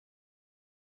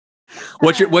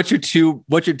What's your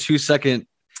 2 second?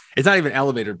 It's not even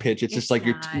elevator pitch. It's just like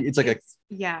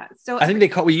yeah. So I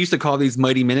think we used to call these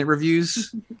Mighty Minute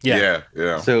reviews. Yeah.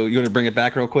 So you want to bring it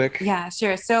back real quick? Yeah,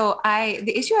 sure. So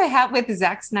the issue I have with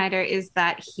Zack Snyder is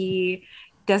that he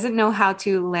doesn't know how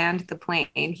to land the plane.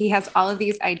 He has all of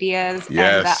these ideas and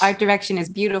the art direction is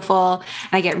beautiful.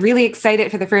 And I get really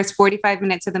excited for the first 45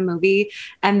 minutes of the movie.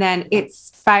 And then it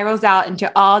spirals out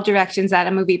into all directions that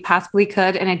a movie possibly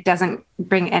could. And it doesn't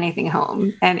bring anything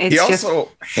home. And he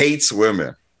also hates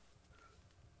women.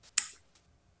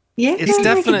 Yeah, it's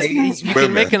definitely. You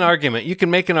can make an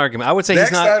argument. I would say Zack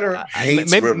he's not. Snyder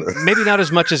hates women. Maybe not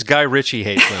as much as Guy Ritchie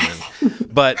hates women,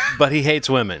 but he hates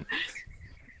women.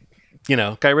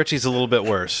 Guy Ritchie's a little bit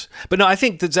worse. But no, I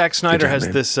think that Zack Snyder has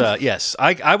this. Yes,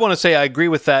 I want to say I agree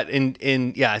with that.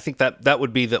 I think that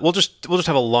would be that. We'll just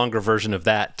have a longer version of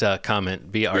that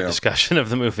comment be our discussion of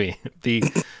the movie.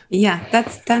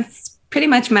 That's pretty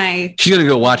much my. She's gonna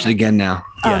go watch it again now.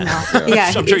 Oh no!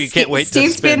 Yeah, I'm sure you can't wait.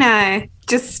 Steve's been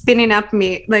just spinning up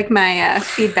my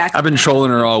feedback. I've been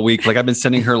trolling her all week. Like I've been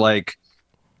sending her theory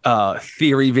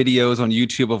videos on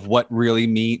YouTube of what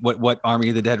Army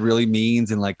of the Dead really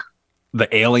means, and like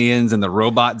the aliens and the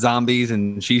robot zombies,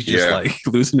 and she's just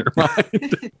losing her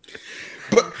mind.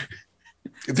 But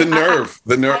the nerve.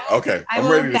 Okay, I'm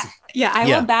ready to. I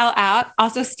will bow out.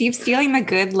 Also, Steve's stealing the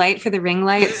good light for the ring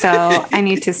light, so I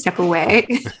need to step away.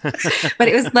 But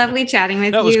it was lovely chatting with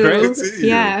you. That was great.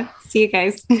 Yeah. See you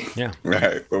guys. Yeah. All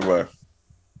right. Bye-bye.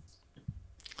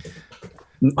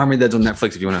 Army of the Dead's on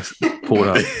Netflix if you want to pull it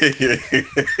up.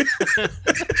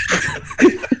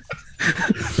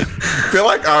 I feel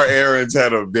like our errands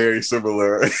had a very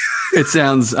similar. It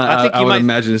sounds. I would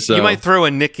imagine so. You might throw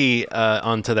a Nikki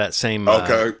onto that same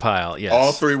pile. Yes.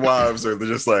 All three wives are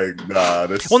just like, nah.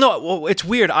 Well, it's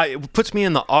weird. It puts me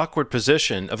in the awkward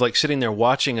position of like sitting there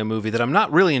watching a movie that I'm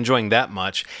not really enjoying that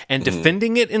much and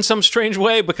defending it in some strange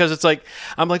way, because it's like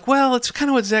I'm like, well, it's kind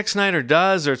of what Zack Snyder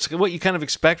does, or it's what you kind of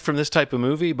expect from this type of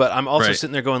movie. But I'm also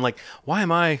sitting there going like, why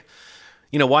am I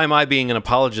being an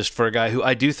apologist for a guy who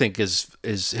I do think is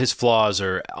his flaws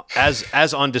are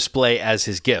as on display as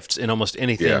his gifts in almost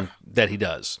anything that he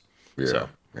does. Yeah. So.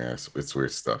 Yeah, it's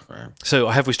weird stuff, man. So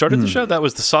have we started the show? That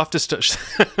was the softest.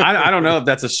 I don't know if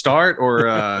that's a start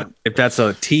or if that's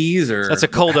a tease or that's a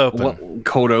cold open.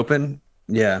 Cold open.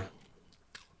 Yeah.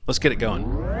 Let's get it going.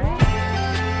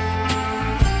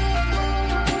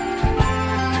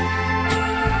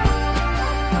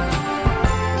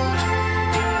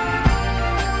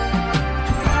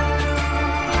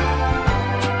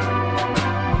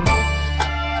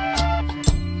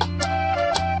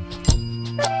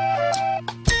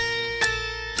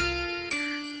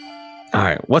 All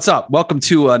right, what's up? Welcome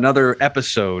to another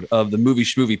episode of the Movie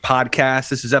Schmovie podcast.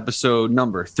 This is episode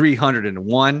number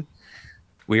 301.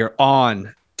 We are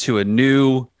on to a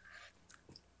new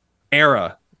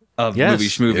era of Movie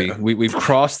Schmovie. Yeah. We've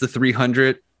crossed the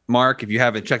 300 mark. If you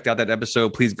haven't checked out that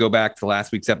episode, please go back to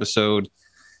last week's episode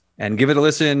and give it a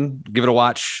listen, give it a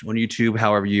watch on YouTube.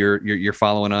 However you're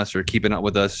following us or keeping up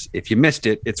with us. If you missed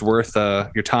it, it's worth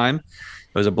your time.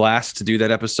 It was a blast to do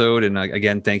that episode, and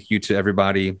again, thank you to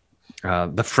everybody.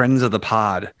 The friends of the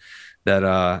pod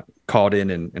that called in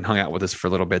and hung out with us for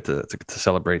a little bit to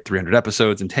celebrate 300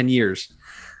 episodes and 10 years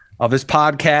of this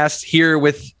podcast. Here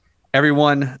with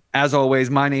everyone, as always,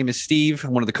 my name is Steve.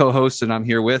 I'm one of the co-hosts, and I'm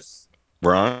here with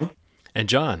Ron and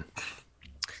John.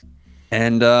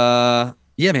 And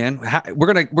yeah, man,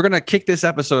 we're gonna kick this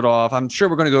episode off. I'm sure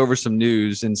we're gonna go over some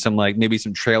news and some maybe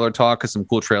some trailer talk, because some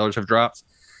cool trailers have dropped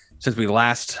since we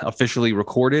last officially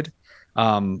recorded.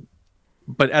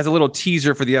 But as a little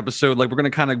teaser for the episode, we're going to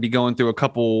kind of be going through a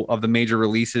couple of the major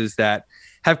releases that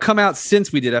have come out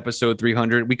since we did episode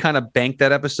 300. We kind of banked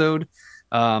that episode.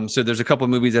 So there's a couple of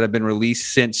movies that have been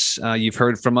released since you've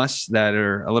heard from us that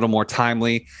are a little more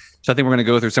timely. So I think we're going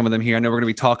to go through some of them here. I know we're going to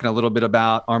be talking a little bit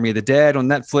about Army of the Dead on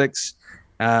Netflix.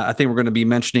 I think we're going to be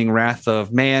mentioning Wrath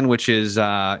of Man, which is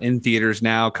in theaters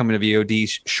now, coming to VOD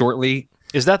shortly.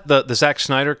 Is that the Zack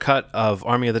Snyder cut of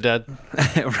Army of the Dead?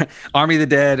 Army of the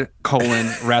Dead,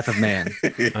 Wrath of Man.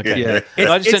 Okay. Yeah.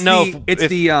 I just didn't know if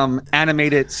the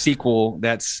animated sequel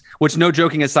which, no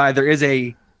joking aside, there is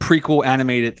a prequel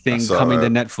animated thing coming to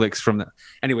Netflix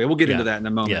anyway, we'll get into that in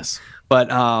a moment. Yes. But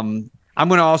I'm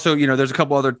going to also, there's a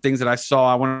couple other things that I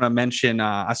saw. I want to mention,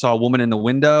 I saw A Woman in the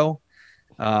Window.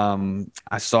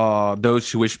 I saw Those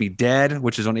Who Wish Me Dead,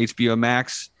 which is on HBO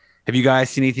Max. Have you guys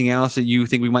seen anything else that you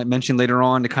think we might mention later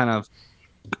on to kind of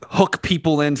hook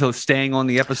people into staying on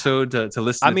the episode to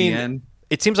listen to the end?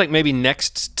 it seems like maybe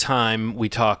next time we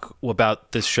talk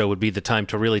about this show would be the time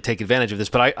to really take advantage of this.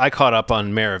 But I caught up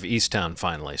on Mayor of Easttown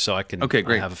finally, so I can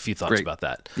I have a few thoughts about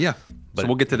that. Yeah, but so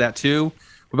we'll get to that too.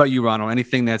 What about you, Ronald?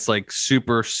 Anything that's like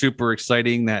super, super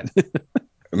exciting that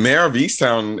Mayor of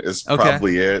Easttown is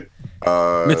probably it.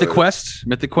 Mythic Quest.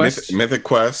 Mythic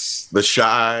Quest. The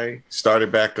Chi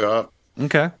started back up.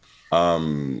 Okay.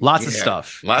 Lots of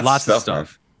stuff. Lots of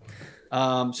stuff.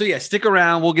 So yeah, stick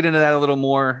around. We'll get into that a little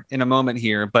more in a moment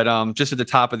here. But just at the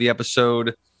top of the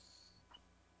episode,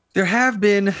 there have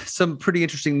been some pretty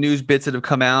interesting news bits that have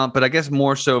come out. But I guess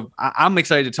more so, I'm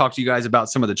excited to talk to you guys about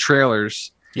some of the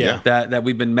trailers. Yeah. That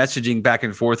we've been messaging back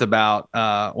and forth about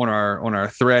on our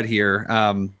thread here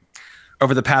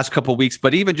over the past couple of weeks.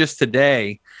 But even just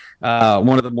today,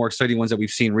 one of the more exciting ones that we've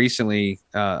seen recently,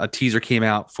 a teaser came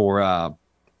out for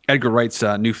Edgar Wright's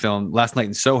new film Last Night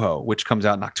in Soho, which comes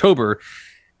out in October,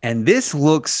 and this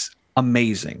looks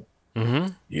amazing.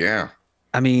 Mm-hmm. Yeah,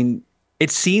 I mean, it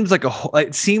seems like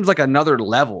another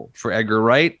level for Edgar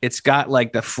Wright. It's got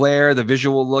like the flair, the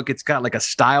visual look. It's got like a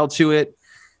style to it.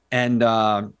 And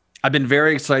I've been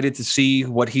very excited to see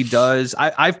what he does.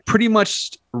 I've pretty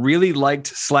much really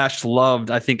liked / loved,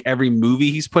 I think, every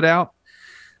movie he's put out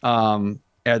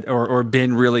or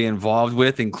been really involved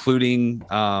with, including,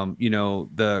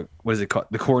 the, what is it called?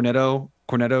 The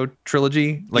Cornetto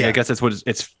trilogy. Like, I guess that's what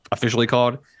it's officially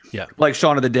called. Yeah. Like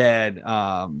Shaun of the Dead.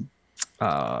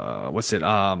 What's it?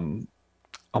 Oh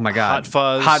my God.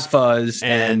 Hot Fuzz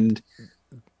and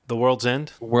The World's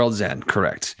End. World's End.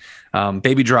 Correct.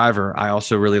 Baby Driver, I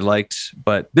also really liked,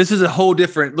 but this is a whole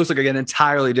different, looks like an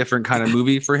entirely different kind of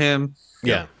movie for him.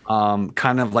 Yeah.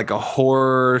 Kind of like a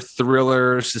horror,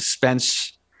 thriller,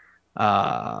 suspense,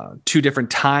 2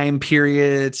 different time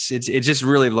periods. It just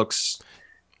really looks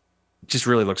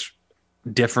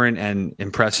different and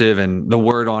impressive. And the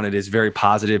word on it is very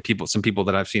positive. Some people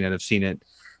that I've seen it have seen it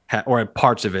or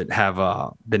parts of it have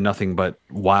been nothing but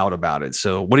wild about it.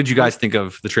 So what did you guys think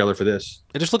of the trailer for this?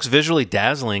 It just looks visually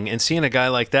dazzling, and seeing a guy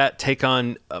like that take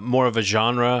on more of a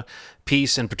genre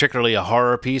piece, and particularly a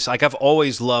horror piece. Like, I've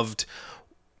always loved,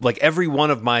 like, every one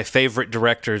of my favorite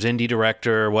directors, indie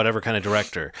director, or whatever kind of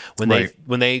director,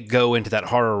 when they go into that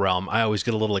horror realm, I always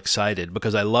get a little excited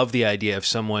because I love the idea of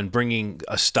someone bringing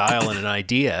a style and an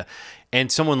idea. And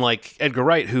someone like Edgar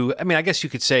Wright, who, I mean, I guess you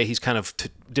could say he's kind of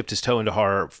dipped his toe into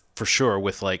horror for sure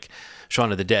with, like,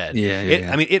 Shaun of the Dead.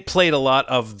 Yeah. I mean, it played a lot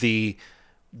of the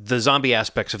zombie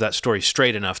aspects of that story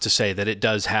straight enough to say that it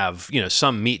does have,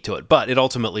 some meat to it, but it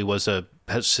ultimately has a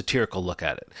satirical look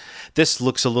at it. This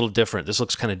looks a little different. This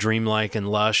looks kind of dreamlike and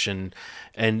lush and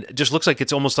just looks like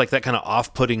it's almost like that kind of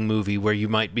off-putting movie where you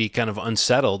might be kind of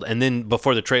unsettled, and then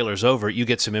before the trailer's over, you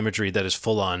get some imagery that is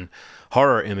full-on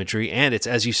horror imagery, and it's,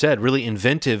 as you said, really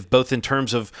inventive, both in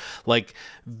terms of, like,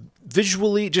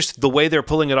 visually, just the way they're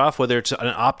pulling it off, whether it's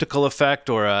an optical effect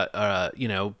or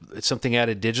it's something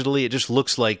added digitally. It just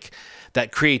looks like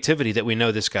that creativity that we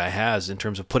know this guy has in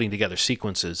terms of putting together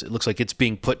sequences. It looks like it's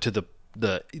being put to the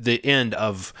end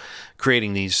of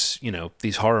creating these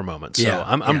horror moments. So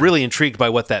I'm really intrigued by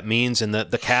what that means, and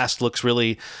the cast looks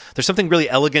really, there's something really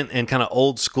elegant and kind of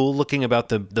old school looking about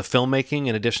the filmmaking,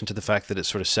 in addition to the fact that it's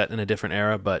sort of set in a different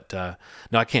era. But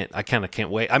no, I kind of can't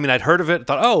wait. I mean, I'd heard of it,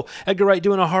 thought, oh, Edgar Wright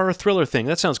doing a horror thriller thing,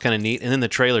 that sounds kind of neat, and then the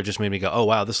trailer just made me go, oh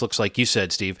wow, this looks like you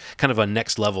said, Steve, kind of a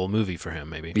next level movie for him,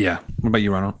 maybe. Yeah. What about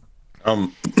you, Ronald? I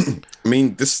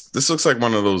mean, this looks like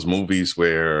one of those movies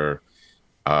where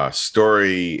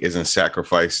story isn't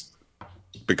sacrificed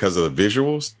because of the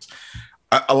visuals.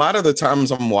 A lot of the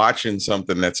times I'm watching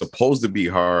something that's supposed to be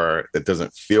horror that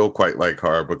doesn't feel quite like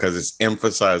horror because it's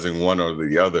emphasizing one or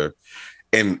the other.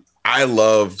 And I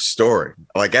love story.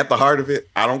 Like, at the heart of it,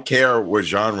 I don't care what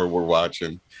genre we're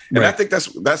watching. And I think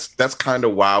that's kind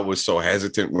of why I was so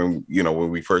hesitant when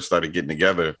we first started getting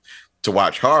together to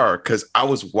watch horror, because I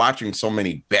was watching so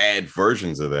many bad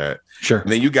versions of that. Sure.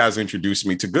 And then you guys introduced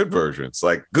me to good versions,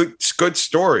 like good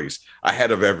stories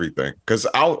ahead of everything, because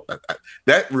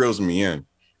that reels me in.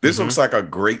 This looks like a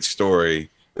great story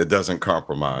that doesn't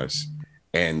compromise,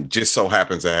 and just so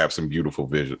happens to have some beautiful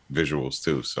visuals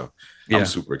too. So I'm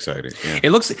super excited. Yeah.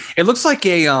 It looks like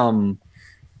a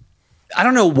I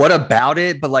don't know what about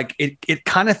it, but like it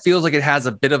kind of feels like it has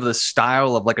a bit of the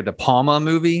style of like a De Palma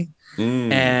movie.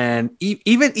 And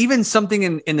even something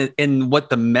in what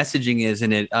the messaging is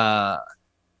in it, and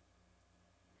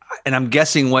I'm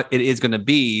guessing what it is going to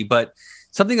be, but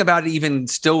something about it even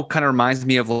still kind of reminds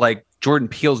me of like Jordan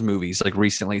Peele's movies, like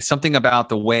recently. Something about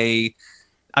the way,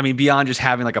 I mean, beyond just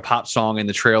having like a pop song in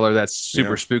the trailer that's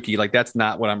super spooky, like that's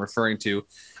not what I'm referring to.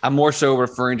 I'm more so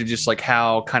referring to just like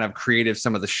how kind of creative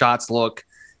some of the shots look,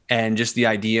 and just the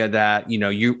idea that, you know,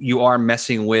 you are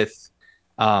messing with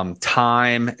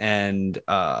time and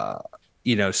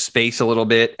you know, space a little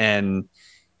bit, and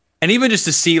even just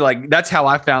to see, like, that's how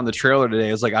I found the trailer today.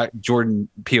 It was like Jordan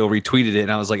Peele retweeted it,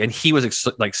 and I was like, and he was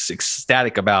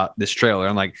ecstatic about this trailer.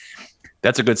 I'm like,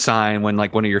 that's a good sign when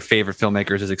like one of your favorite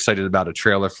filmmakers is excited about a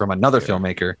trailer from another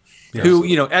filmmaker who,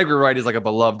 you know, Edgar Wright is like a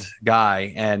beloved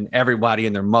guy, and everybody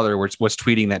and their mother was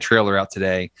tweeting that trailer out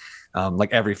today.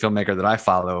 Like every filmmaker that I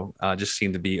follow just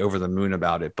seemed to be over the moon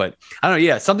about it. But I don't know.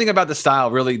 Yeah, something about the style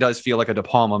really does feel like a De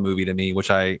Palma movie to me, which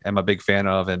I am a big fan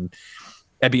of. And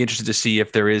I'd be interested to see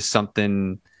if there is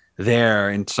something there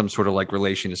in some sort of like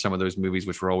relation to some of those movies,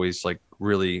 which were always like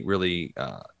really, really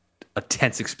a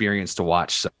tense experience to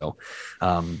watch. So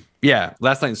yeah,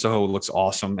 Last Night in Soho looks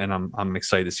awesome, and I'm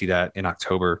excited to see that in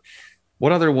October.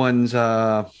 What other ones?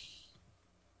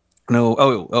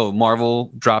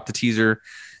 Marvel dropped a teaser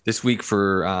this week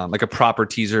for like a proper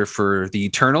teaser for the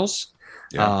Eternals.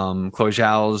 Chloe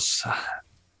Zhao's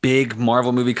big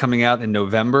Marvel movie coming out in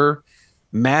November.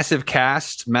 Massive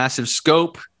cast, massive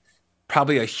scope,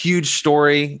 probably a huge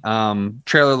story.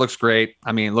 Trailer looks great.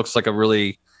 I mean, it looks like a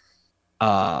really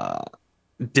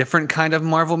different kind of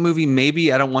Marvel movie.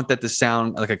 Maybe I don't want that to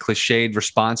sound like a cliched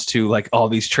response to like all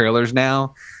these trailers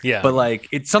now. Yeah. But like,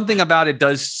 it's something about it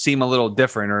does seem a little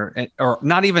different, or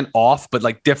not even off, but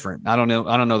like different. I don't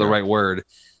know the right word.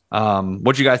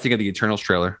 What do you guys think of the Eternals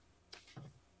trailer?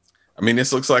 I mean,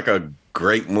 this looks like a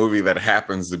great movie that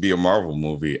happens to be a Marvel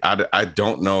movie. I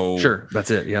don't know. Sure,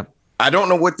 that's it. Yep. I don't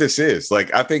know what this is.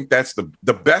 Like, I think that's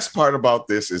the best part about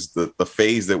this is the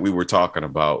phase that we were talking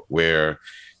about, where,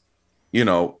 you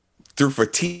know, through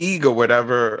fatigue or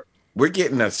whatever, we're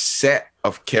getting a set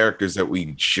of characters that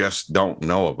we just don't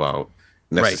know about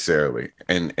necessarily.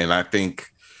 Right. And I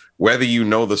think whether you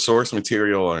know the source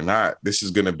material or not, this is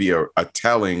going to be a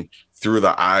telling through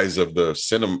the eyes of the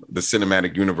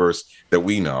cinematic universe that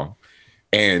we know.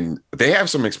 And they have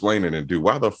some explaining to do.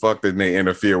 Why the fuck didn't they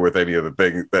interfere with any of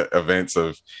the events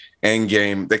of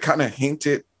Endgame? They kind of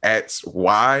hinted at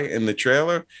why in the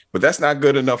trailer, but that's not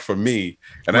good enough for me.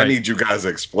 And I need you guys to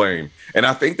explain. And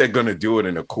I think they're going to do it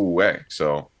in a cool way.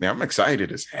 So yeah, I'm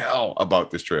excited as hell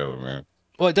about this trailer, man.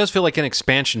 Well, it does feel like an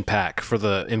expansion pack for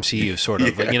the MCU, sort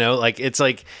of. You know, like it's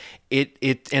like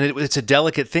it's a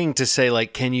delicate thing to say,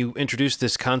 like, can you introduce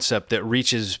this concept that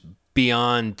reaches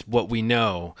beyond what we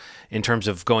know in terms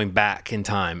of going back in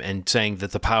time and saying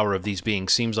that the power of these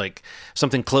beings seems like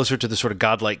something closer to the sort of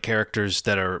godlike characters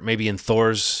that are maybe in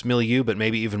Thor's milieu, but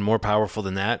maybe even more powerful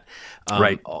than that.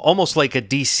 Almost like a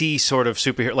DC sort of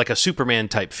superhero, like a Superman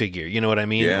type figure, you know what I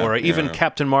mean? Or even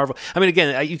Captain Marvel. I mean,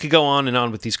 again, you could go on and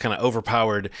on with these kind of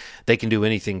overpowered, they can do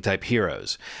anything type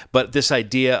heroes. But this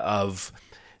idea of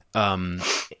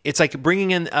it's like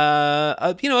bringing in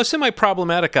a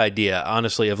semi-problematic idea,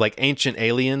 honestly, of like ancient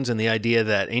aliens, and the idea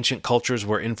that ancient cultures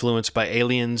were influenced by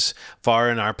aliens far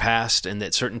in our past, and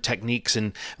that certain techniques,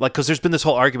 and like, because there's been this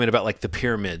whole argument about like the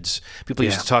pyramids. People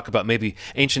used to talk about maybe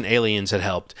ancient aliens had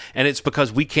helped, and it's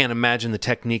because we can't imagine the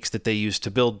techniques that they used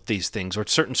to build these things, or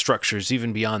certain structures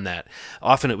even beyond that.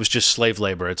 Often it was just slave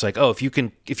labor. It's like, oh, if you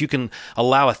can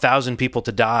allow 1,000 people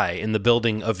to die in the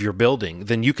building of your building,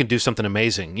 then you can do something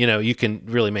amazing. You know, you can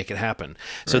really make it happen.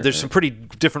 So there's some pretty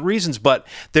different reasons, but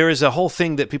there is a whole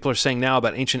thing that people are saying now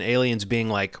about ancient aliens being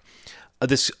like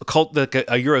this cult, like a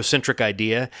Eurocentric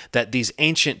idea that these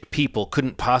ancient people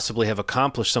couldn't possibly have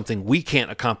accomplished something we can't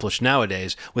accomplish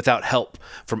nowadays without help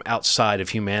from outside of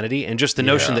humanity, and just the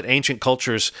notion that ancient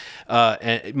cultures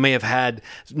may have had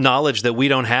knowledge that we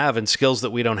don't have and skills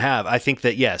that we don't have. I think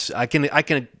that yes, I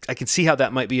can see how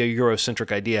that might be a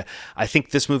Eurocentric idea. I think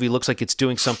this movie looks like it's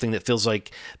doing something that feels like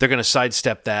they're going to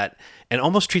sidestep that and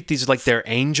almost treat these like they're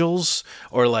angels,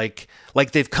 or like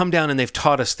they've come down and they've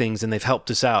taught us things and they've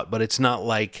helped us out, but it's not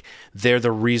like they're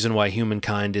the reason why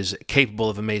humankind is capable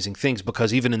of amazing things,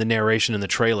 because even in the narration in the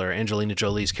trailer, Angelina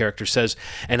Jolie's character says,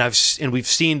 and we've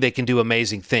seen they can do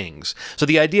amazing things. So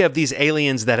the idea of these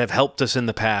aliens that have helped us in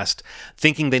the past,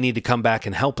 thinking they need to come back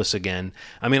and help us again,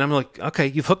 I mean, I'm like, okay,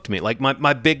 you've hooked me. Like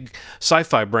my big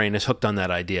sci-fi brain is hooked on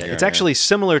that idea. It's actually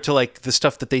similar to like the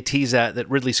stuff that they tease at that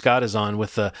Ridley Scott is on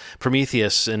with the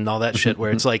Prometheus and all that shit,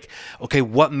 where it's like, okay,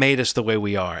 what made us the way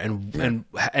we are, and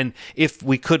if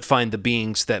we could find the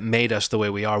beings that made us the way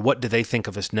we are, what do they think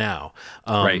of us now?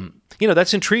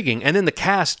 that's intriguing. And then the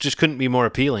cast just couldn't be more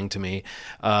appealing to me.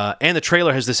 And the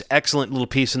trailer has this excellent little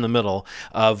piece in the middle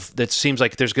that seems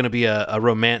like there's going to be a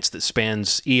romance that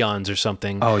spans eons or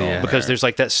something. Oh, yeah. Because there's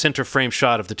like that center frame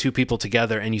shot of the two people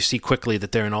together, and you see quickly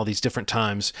that they're in all these different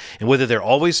times. And whether they're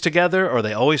always together or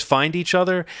they always find each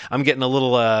other, I'm getting a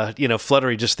little,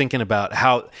 fluttery just thinking about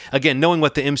how, again, knowing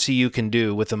what the MCU can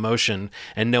do with emotion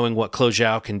and knowing what Chloe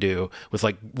Zhao can do with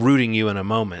like rooting you in a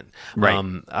moment.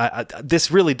 Right.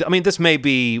 This may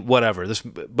be whatever,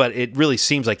 but it really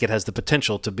seems like it has the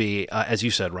potential to be, as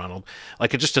you said, Ronald,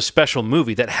 like just a special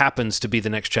movie that happens to be the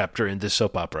next chapter in this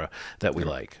soap opera that we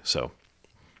like. So,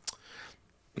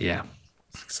 yeah.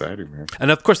 It's exciting, man. And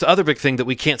of course, the other big thing that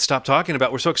we can't stop talking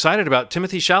about, we're so excited about,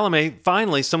 Timothée Chalamet,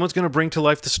 finally, someone's going to bring to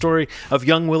life the story of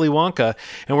young Willy Wonka,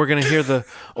 and we're going to hear the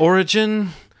origin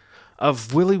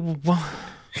of Willy Wonka.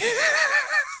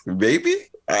 Maybe?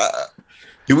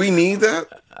 Do we need that?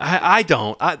 I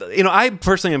don't. I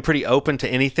personally am pretty open to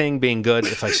anything being good.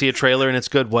 If I see a trailer and it's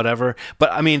good, whatever.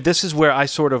 But I mean, this is where I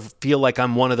sort of feel like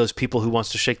I'm one of those people who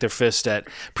wants to shake their fist at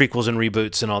prequels and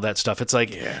reboots and all that stuff. It's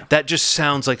like, that just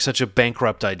sounds like such a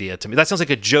bankrupt idea to me. That sounds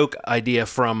like a joke idea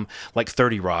from like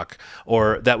 30 Rock,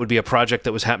 or that would be a project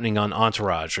that was happening on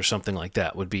Entourage or something like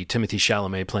that, would be Timothée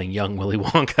Chalamet playing young Willy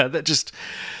Wonka. That just...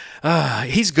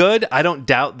 he's good. I don't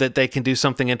doubt that they can do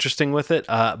something interesting with it.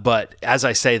 But as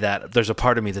I say that, there's a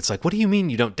part of me that's like, what do you mean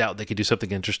you don't doubt they could do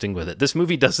something interesting with it? This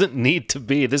movie doesn't need to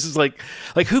be. This is like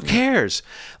who cares?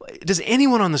 Does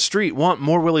anyone on the street want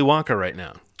more Willy Wonka right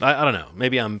now? I don't know.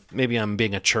 Maybe I'm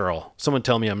being a churl. Someone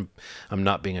tell me I'm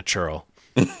not being a churl.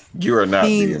 You are not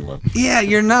being one. Yeah,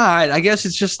 you're not. I guess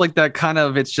it's just like that kind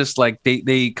of. It's just like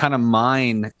they kind of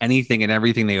mine anything and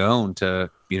everything they own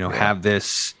to have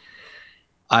this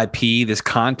IP, this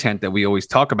content that we always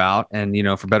talk about, and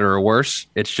for better or worse,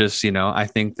 it's just I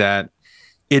think that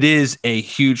it is a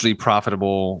hugely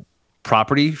profitable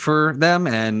property for them,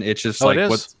 and it's just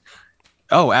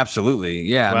absolutely,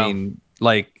 yeah. Wow.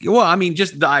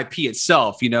 Just the IP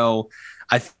itself.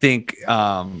 I think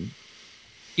the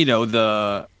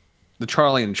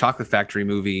Charlie and the Chocolate Factory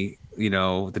movie,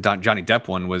 the Johnny Depp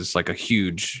one was like a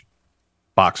huge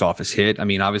box office hit. I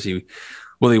mean, obviously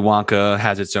Willy Wonka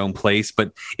has its own place,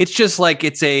 but it's just like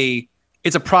it's a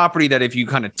property that if you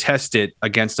kind of test it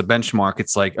against a benchmark,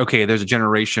 it's like, okay, there's a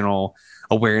generational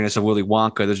awareness of Willy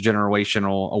Wonka, there's a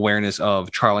generational awareness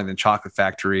of Charlie and the Chocolate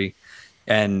Factory,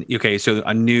 and okay, so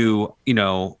a new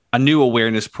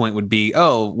awareness point would be,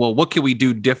 oh, well, what can we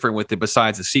do different with it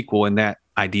besides the sequel? And that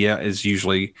idea is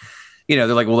usually, they're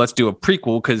like, well, let's do a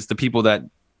prequel, because the people that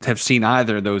have seen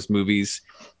either of those movies,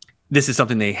 this is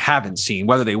something they haven't seen,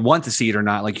 whether they want to see it or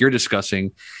not. Like you're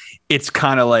discussing, it's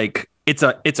kind of like it's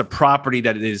a property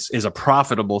that is a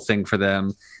profitable thing for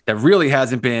them that really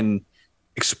hasn't been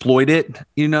exploited,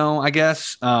 I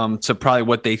guess, to probably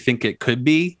what they think it could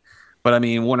be. But I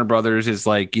mean, Warner Brothers is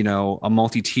like, a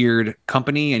multi-tiered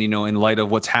company, and in light of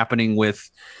what's happening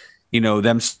with,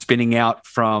 them spinning out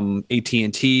from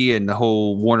AT&T and the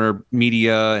whole Warner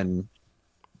Media and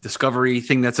Discovery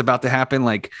thing that's about to happen,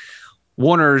 like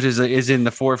Warner's is in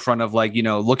the forefront of like,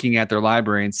 looking at their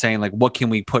library and saying like, what can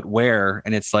we put where?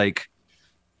 And it's like,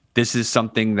 this is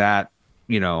something that,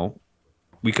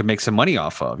 we could make some money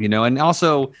off of, and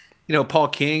also, Paul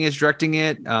King is directing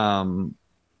it.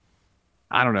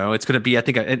 I don't know. It's going to be, I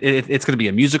think it's going to be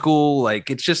a musical. Like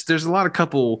it's just, there's a lot of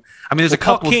couple. I mean, there's a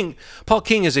couple. Paul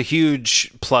King is a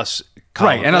huge plus.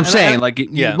 Column. Right. And I'm saying like,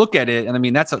 you look at it and I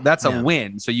mean, that's a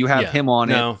win. So you have him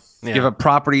on it. You have a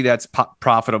property that's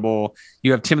profitable.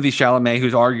 You have Timothée Chalamet,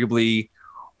 who's arguably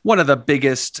one of the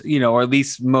biggest, or at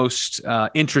least most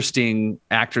interesting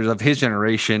actors of his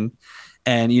generation,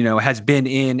 and has been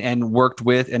in and worked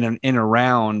with and in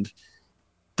around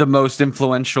the most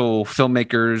influential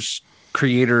filmmakers,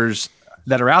 creators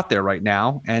that are out there right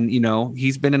now. And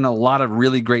he's been in a lot of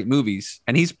really great movies,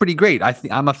 and he's pretty great.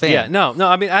 I'm a fan. Yeah, no.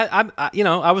 I mean,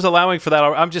 I was allowing for that.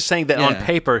 I'm just saying that on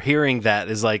paper, hearing that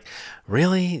is like,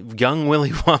 really, young Willy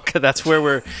Wonka. That's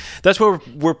where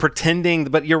we're pretending.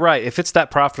 But you're right. If it's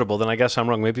that profitable, then I guess I'm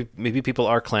wrong. Maybe people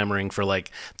are clamoring for like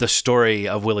the story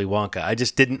of Willy Wonka. I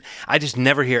just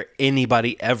never hear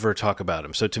anybody ever talk about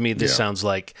him. So to me, this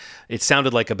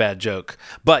sounded like a bad joke.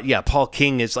 But yeah, Paul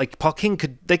King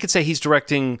they could say he's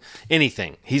directing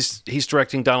anything. He's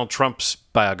directing Donald Trump's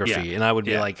biography, and I would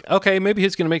be like, okay, maybe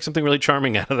he's going to make something really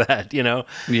charming out of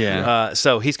that,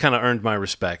 so he's kind of earned my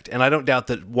respect, and I don't doubt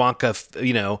that Wonka,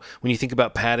 when you think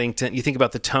about Paddington, you think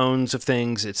about the tones of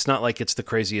things, it's not like it's the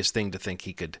craziest thing to think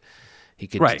he could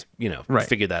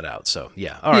figure that out. So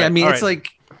all right. I mean, it's like,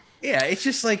 it's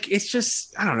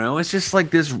just I don't know, it's just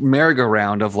like this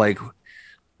merry-go-round of like,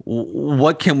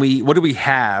 what do we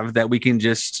have that we can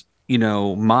just,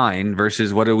 mine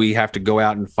versus what do we have to go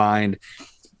out and find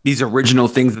these original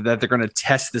things that they're going to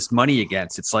test this money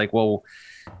against? It's like, well,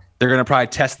 they're going to probably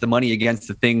test the money against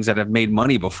the things that have made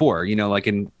money before, like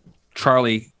in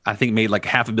Charlie, I think made like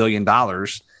 $500 million,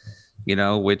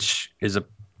 which is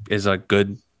a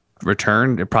good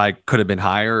return. It probably could have been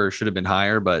higher or should have been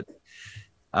higher, but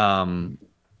I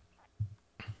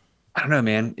don't know,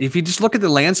 man. If you just look at the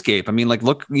landscape, I mean, like,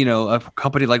 look, a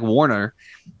company like Warner,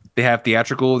 they have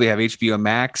theatrical, they have HBO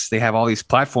Max, they have all these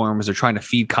platforms they're trying to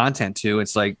feed content to.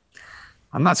 It's like,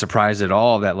 I'm not surprised at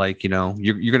all that, like, you're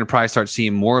going to probably start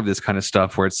seeing more of this kind of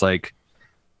stuff where it's like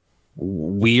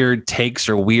weird takes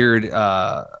or weird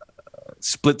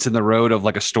splits in the road of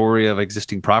like a story of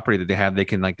existing property that they have. They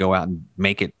can like go out and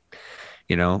make it,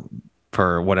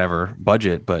 for whatever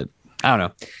budget. But I don't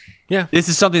know. Yeah, this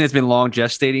is something that's been long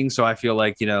gestating. So I feel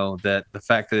like, that the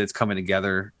fact that it's coming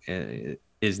together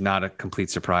is not a complete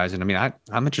surprise. And I mean,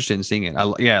 I'm interested in seeing it.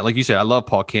 Like you said, I love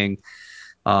Paul King.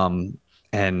 And,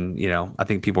 I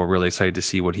think people are really excited to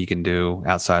see what he can do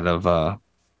outside of the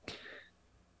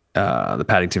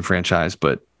Paddington franchise.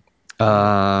 But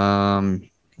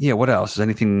what else? Is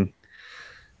anything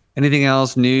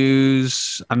else?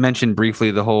 News? I mentioned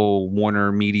briefly the whole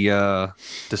Warner Media,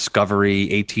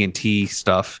 Discovery, AT&T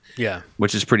stuff. Yeah,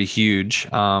 which is pretty huge.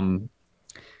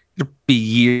 It'll be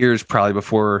years probably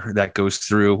before that goes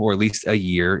through, or at least a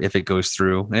year if it goes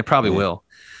through, and it probably will.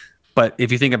 But if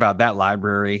you think about that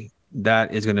library,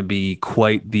 that is going to be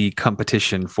quite the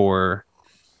competition for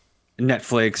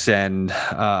Netflix and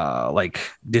like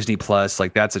Disney Plus.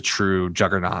 Like, that's a true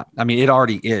juggernaut. I mean, it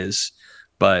already is.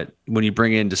 But when you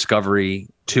bring in Discovery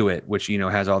to it, which,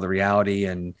 has all the reality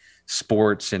and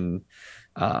sports and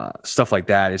stuff like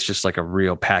that, it's just like a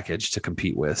real package to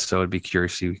compete with. So I'd be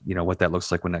curious to, what that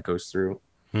looks like when that goes through.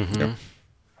 Mm-hmm. Yep.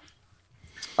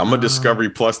 I'm a Discovery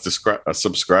Plus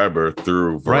subscriber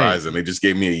through Verizon. Right. They just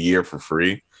gave me a year for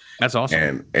free. That's awesome.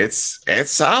 And it's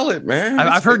solid, man.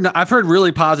 I've heard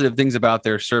really positive things about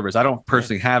their service. I don't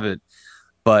personally have it,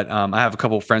 but I have a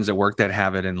couple of friends at work that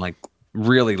have it, and like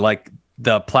really like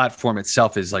the platform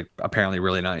itself is like apparently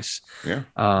really nice. Yeah.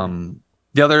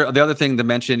 The other thing to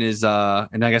mention is,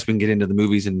 and I guess we can get into the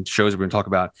movies and shows we're going to talk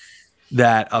about,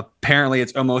 that apparently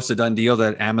it's almost a done deal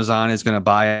that Amazon is going to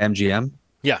buy MGM.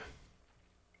 Yeah.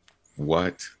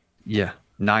 What? Yeah.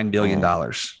 $9 billion.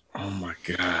 Oh my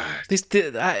God. This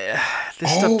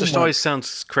stuff just always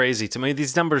sounds crazy to me.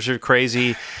 These numbers are crazy,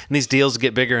 and these deals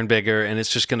get bigger and bigger, and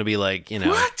it's just going to be like,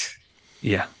 What?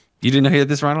 Yeah. You didn't hear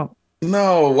this, Ronald?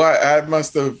 No, I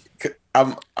must have.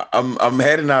 I'm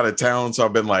heading out of town, so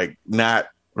I've been like not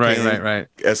right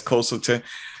as close to.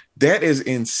 That is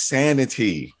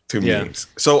insanity to me.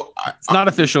 So it's not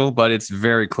official, but it's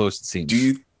very close. It seems.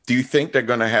 Do you think they're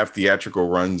gonna have theatrical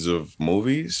runs of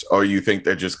movies, or you think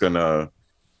they're just gonna?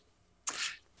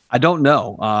 I don't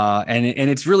know, and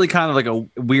it's really kind of like a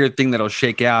weird thing that'll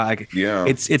shake out. Like,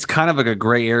 it's kind of like a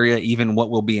gray area, even what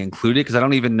will be included, because I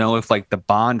don't even know if like the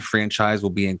Bond franchise will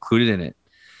be included in it.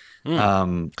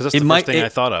 Because that's the first thing I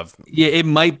thought of. Yeah, it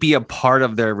might be a part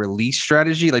of their release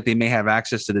strategy. Like, they may have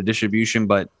access to the distribution,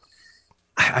 but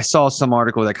I saw some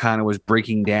article that kind of was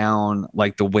breaking down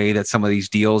like the way that some of these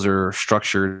deals are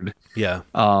structured. Yeah.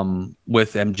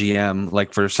 With MGM,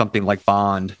 like for something like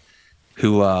Bond.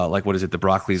 Who like, what is it? The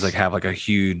Broccoli's like have like a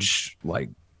huge,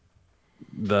 like,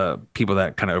 the people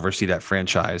that kind of oversee that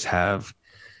franchise have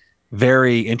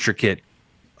very intricate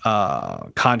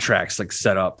contracts like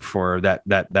set up for that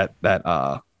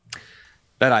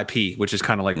IP, which is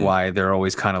kind of like why they're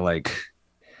always kind of like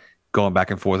going back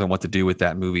and forth on what to do with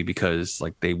that movie, because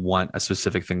like they want a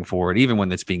specific thing for it. Even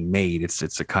when it's being made,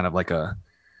 it's a kind of like a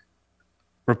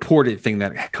reported thing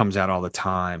that comes out all the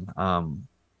time.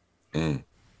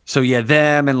 So yeah,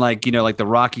 them and like, like the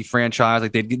Rocky franchise,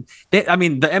 like I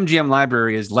mean, the MGM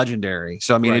library is legendary.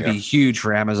 So I mean, it'd be huge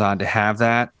for Amazon to have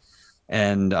that.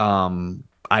 And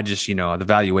I just, the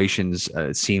valuations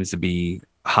seems to be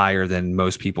higher than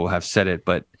most people have said it.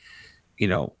 But,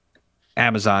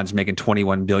 Amazon's making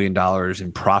 $21 billion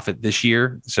in profit this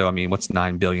year. So I mean, what's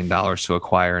 $9 billion to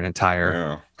acquire an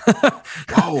entire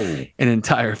an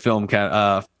entire film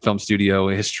studio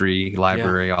history,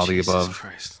 library, all Jesus the above.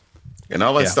 Christ. And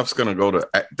all that stuff's going to go to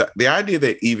the idea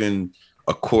that even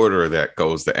a quarter of that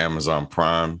goes to Amazon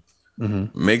Prime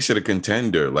makes it a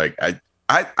contender. Like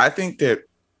I think that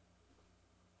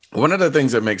one of the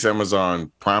things that makes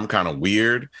Amazon Prime kind of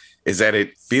weird is that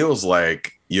it feels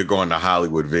like you're going to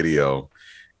Hollywood Video,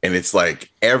 and it's like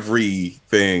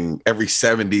everything, every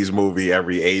 70s movie,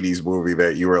 every 80s movie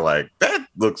that you were like, that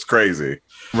looks crazy.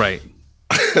 Right.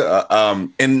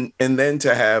 And then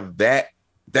to have that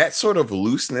sort of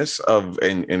looseness of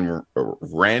and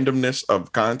randomness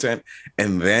of content,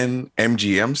 and then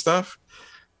MGM stuff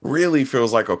really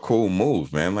feels like a cool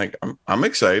move, man. Like I'm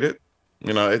excited.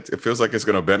 You know, it feels like it's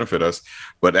going to benefit us.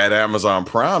 But at Amazon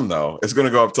Prime, though, it's going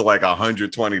to go up to like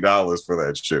 $120 for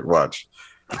that shit. Watch.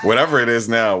 Whatever it is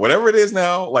now,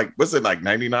 like, what's it, like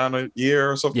 99 a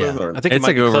year or something? Yeah, or? I think it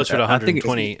might be closer to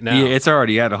 120 now. Yeah, it's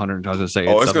already at 100. I was going to say.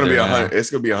 Oh, it's going to be 100. It's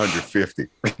going to be 150.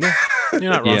 You're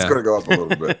not wrong. It's going to go up a little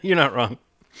bit. You're not wrong.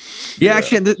 Yeah,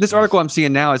 actually, this article I'm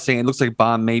seeing now is saying it looks like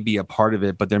Bond may be a part of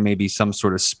it, but there may be some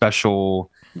sort of special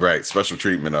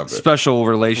treatment of it, special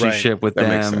relationship with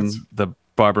that them. The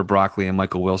Barbara Broccoli and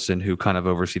Michael Wilson, who kind of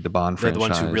oversee the Bond They're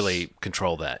franchise. the ones who really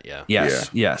control that. Yeah. Yes.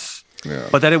 Yeah.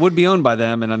 But that it would be owned by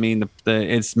them, and I mean,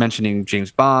 it's mentioning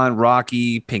James Bond,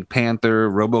 Rocky, Pink Panther,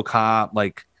 RoboCop,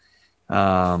 like.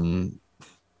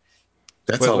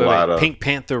 That's a lot of Pink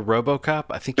Panther, RoboCop.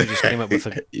 I think you just came up with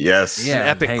an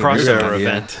epic hey, crossover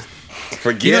event.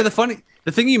 Forget. You know,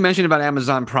 the thing you mentioned about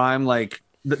Amazon Prime, like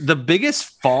the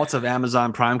biggest faults of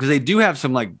Amazon Prime, because they do have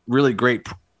some like really great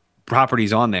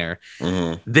properties on there.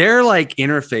 Mm-hmm. Their like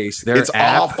interface, their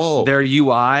app, awful. Their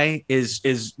UI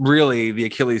is really the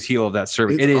Achilles heel of that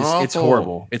service. It's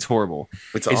horrible. It's horrible.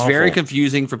 It's very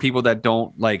confusing for people that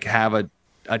don't like have a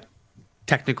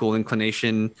technical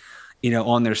inclination, you know,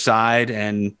 on their side,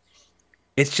 and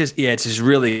it's just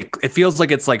really, it feels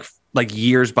like it's like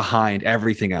years behind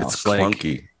everything else. It's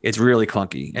clunky. It's really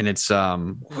clunky, and it's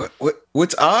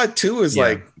what's odd too is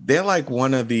like they're like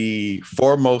one of the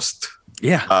foremost.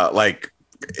 Like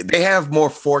they have more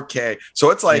 4K,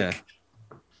 so it's like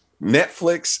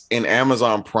Netflix and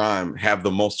Amazon Prime have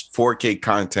the most 4K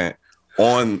content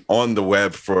on the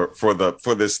web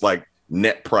for this like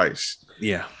net price.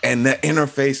 Yeah. And the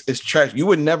interface is trash. You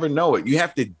would never know it. You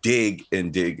have to dig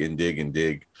and dig and dig and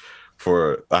dig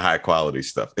for the high quality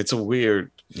stuff. It's a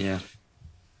weird. Yeah.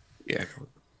 Yeah.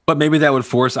 But maybe that would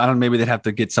force, I don't know, maybe they'd have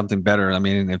to get something better. I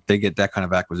mean, if they get that kind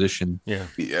of acquisition,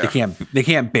 they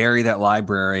can't bury that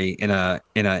library in a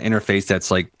interface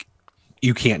that's like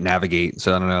you can't navigate.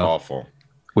 So I don't know. Awful.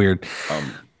 Weird.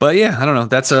 But yeah, I don't know.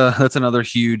 That's another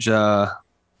huge thing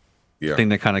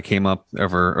that kind of came up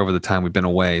over the time we've been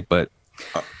away. But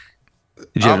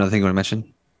did you have another thing you want to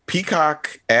mention?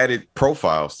 Peacock added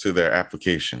profiles to their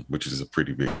application, which is a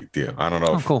pretty big deal. I don't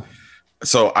know. Cool.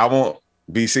 So I won't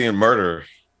be seeing murder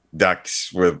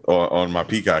docs on my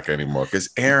Peacock anymore because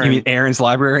Aaron. You mean Aaron's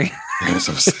library?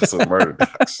 Some murder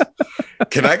docs.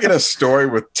 Can I get a story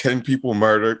with 10 people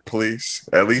murdered, please?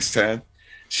 At least 10.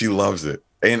 She loves it.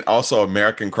 And also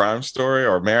American Crime Story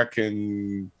or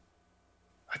American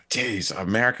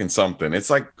something. It's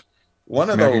like one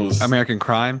of those American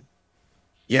Crime.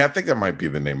 Yeah, I think that might be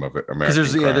the name of it.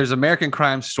 There's American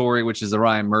Crime Story, which is the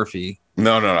Ryan Murphy.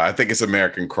 No. I think it's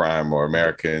American Crime or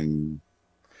American.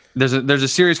 There's a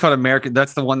series called American.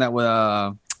 That's the one that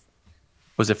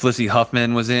was it Felicity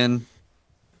Huffman was in,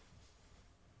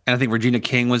 and I think Regina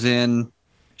King was in.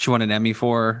 She won an Emmy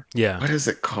for. Yeah. What is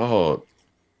it called?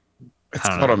 It's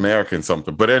called American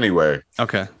something. But anyway.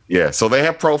 Okay. Yeah. So they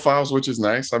have profiles, which is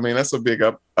nice. I mean, that's a big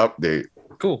update.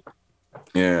 Cool.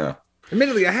 Yeah.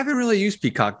 Admittedly, I haven't really used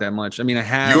Peacock that much. I mean, I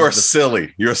have. You're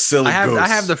silly. You're a silly. I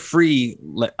have the free.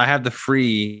 I have the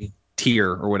free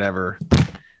tier or whatever.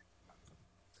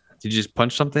 Did you just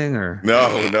punch something or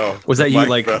no? Was that you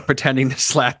like pretending to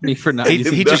slap me for not?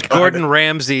 He just Gordon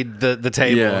Ramsay'd the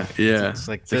table. Yeah. It's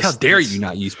like this, how dare you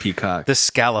not use Peacock? This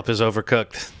scallop is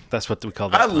overcooked. That's what we call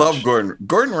that. I love Gordon.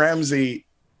 Gordon Ramsay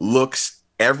looks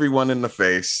everyone in the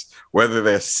face, whether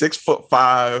they're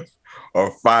 6'5"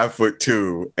 or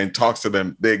 5'2", and talks to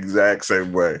them the exact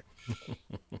same way.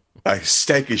 Like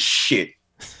stank as shit.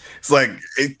 It's like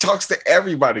it talks to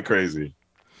everybody crazy.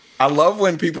 I love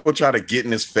when people try to get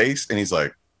in his face and he's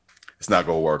like, it's not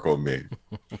gonna work on me.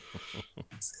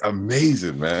 It's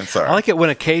amazing, man. Sorry. I like it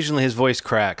when occasionally his voice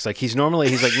cracks. Like he's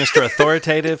like Mr.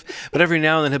 Authoritative, but every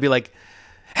now and then he'll be like,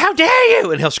 how dare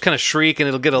you? And he'll kind of shriek and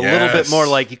it'll get a little bit more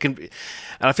like you can.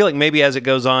 And I feel like maybe as it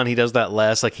goes on, he does that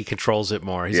less. Like he controls it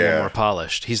more. He's a little more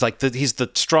polished. He's like he's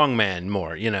the strong man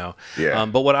more, you know. Yeah.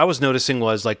 But what I was noticing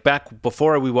was like back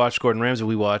before we watched Gordon Ramsay,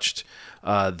 we watched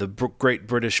the Great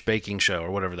British Baking Show or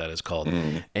whatever that is called.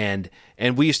 And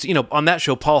we used to, you know, on that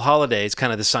show, Paul Holliday is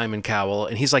kind of the Simon Cowell,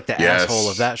 and he's like the asshole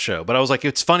of that show. But I was like,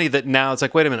 it's funny that now it's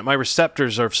like, wait a minute, my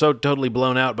receptors are so totally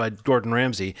blown out by Gordon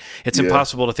Ramsay. It's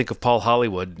impossible to think of Paul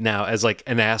Hollywood now as like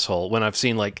an asshole when I've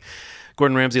seen like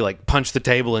Gordon Ramsay like punch the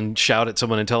table and shout at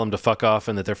someone and tell them to fuck off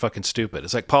and that they're fucking stupid.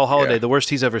 It's like Paul Holliday, the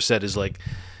worst he's ever said is like,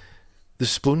 the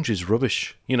sponge is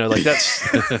rubbish. You know, like that's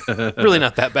really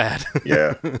not that bad.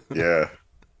 Yeah.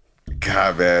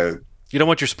 God, man. You don't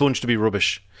want your sponge to be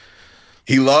rubbish.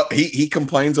 He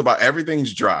complains about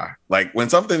everything's dry. Like when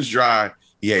something's dry,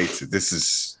 he hates it.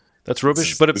 That's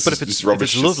rubbish. But if it's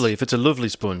lovely, if it's a lovely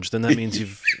sponge, then that means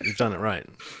you've done it right.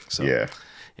 So yeah,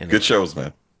 anyway. Good shows,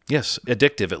 man. Yes,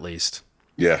 addictive at least.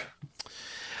 Yeah.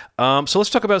 So let's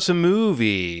talk about some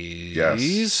movies.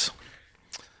 Yes.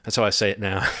 That's how I say it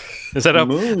now. Is that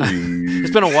movies?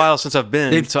 It's been a while since I've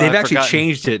been. They've actually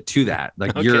changed it to that.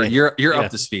 Like okay. you're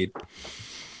up to speed.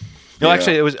 No,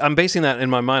 actually, I'm basing that in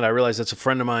my mind. I realized that's a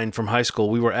friend of mine from high school.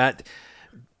 We were at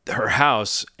her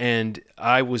house, and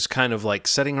I was kind of like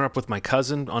setting her up with my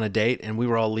cousin on a date, and we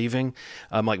were all leaving,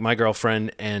 like my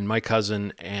girlfriend and my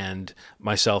cousin and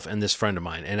myself and this friend of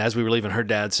mine. And as we were leaving, her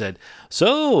dad said,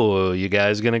 "So, you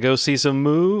guys gonna go see some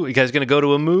movie? You guys gonna go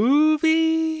to a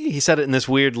movie?" He said it in this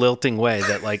weird lilting way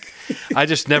that like I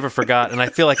just never forgot. And I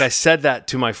feel like I said that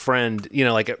to my friend,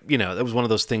 that was one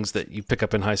of those things that you pick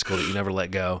up in high school that you never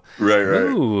let go. Right.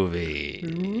 Movie.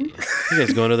 You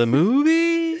guys going to the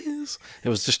movies? It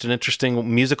was just an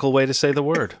interesting musical way to say the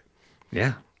word.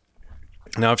 Yeah.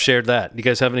 Now I've shared that. Do you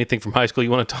guys have anything from high school you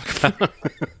want to talk about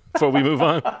before we move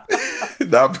on?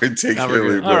 Not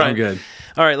particularly. All right. I'm good.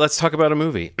 All right, let's talk about a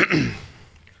movie.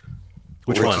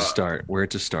 Which one? Where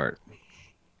to start?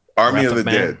 Army of the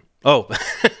Dead. Oh.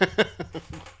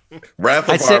 Wrath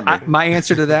of Army. My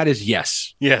answer to that is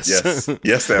yes. Yes.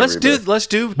 Let's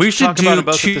do. We should do about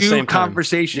both two at the same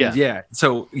conversations. Yeah.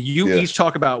 So you each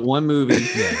talk about one movie,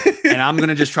 and I'm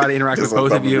gonna just try to interact with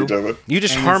both of you. You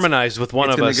just harmonize with one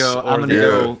of us. I'm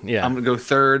gonna go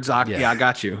thirds. I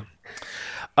got you.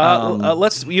 You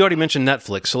already mentioned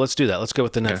Netflix, so let's do that. Let's go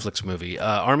with the Netflix movie,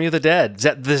 Army of the Dead,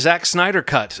 the Zack Snyder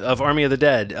cut of Army of the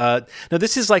Dead. Now,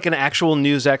 this is like an actual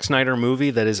new Zack Snyder movie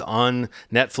that is on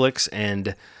Netflix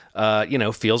and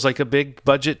feels like a big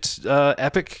budget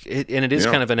epic, and it is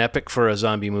kind of an epic for a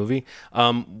zombie movie.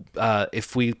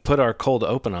 If we put our cold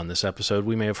open on this episode,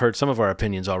 we may have heard some of our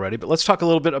opinions already, but let's talk a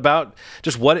little bit about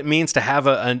just what it means to have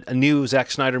a new Zack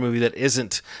Snyder movie that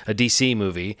isn't a DC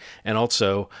movie, and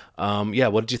also,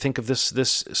 what did you think of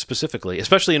this specifically,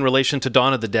 especially in relation to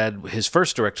Dawn of the Dead, his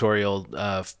first directorial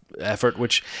effort,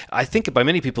 which I think by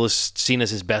many people is seen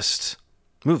as his best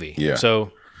movie. Yeah.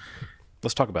 So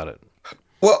let's talk about it.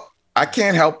 Well, I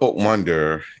can't help but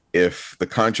wonder if the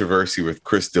controversy with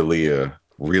Chris D'Elia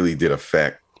really did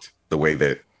affect the way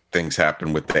that things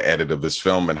happened with the edit of this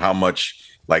film and how much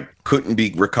couldn't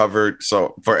be recovered.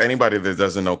 So for anybody that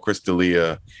doesn't know, Chris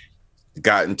D'Elia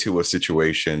got into a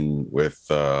situation with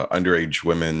underage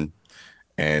women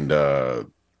and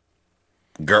underage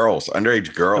girls. I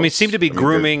mean, it seemed to be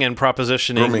grooming and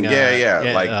propositioning.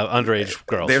 Underage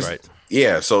girls, right?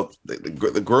 Yeah, so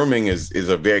the grooming is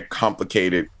a very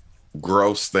complicated,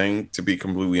 gross thing, to be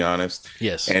completely honest.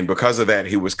 Yes. And because of that,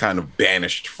 he was kind of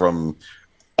banished from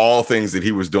all things that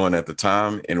he was doing at the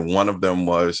time. And one of them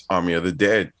was Army of the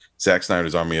Dead, Zack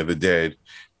Snyder's Army of the Dead.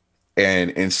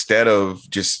 And instead of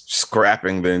just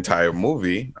scrapping the entire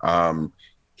movie,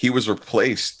 he was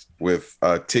replaced with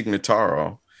Tig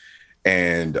Notaro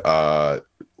and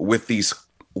with these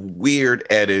weird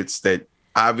edits that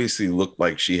obviously looked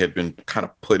like she had been kind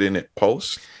of put in at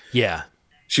post. Yeah.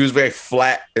 She was very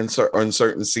flat in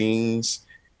certain scenes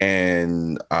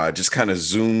and just kind of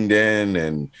zoomed in.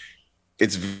 And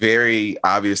it's very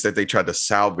obvious that they tried to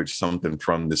salvage something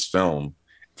from this film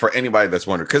for anybody that's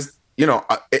wondering. Because,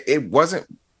 it wasn't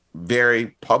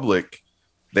very public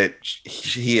that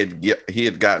he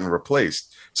had gotten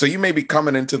replaced. So you may be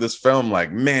coming into this film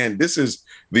like, man, this is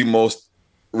the most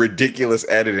ridiculous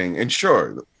editing. And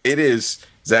sure, it is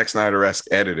Zack Snyder-esque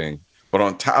editing, but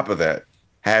on top of that,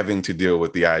 having to deal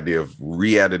with the idea of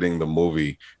re-editing the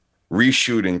movie,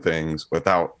 reshooting things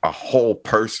without a whole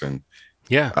person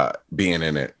being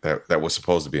in it that was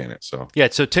supposed to be in it. So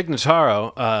Tig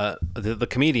Notaro, the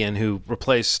comedian who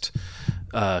replaced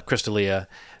Chris D'Elia,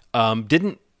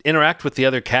 didn't interact with the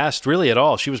other cast really at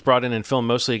all. She was brought in and filmed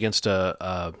mostly against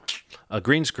a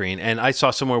green screen. And I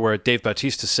saw somewhere where Dave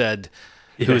Bautista said,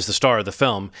 who is the star of the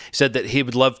film, said that he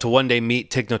would love to one day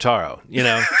meet Tig Notaro,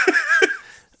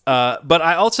 But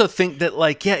I also think that,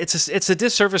 it's a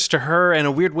disservice to her and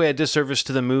a weird way a disservice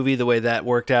to the movie, the way that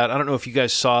worked out. I don't know if you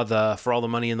guys saw the For All the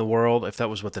Money in the World, if that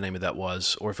was what the name of that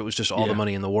was, or if it was just All the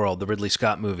Money in the World, the Ridley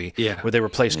Scott movie, where they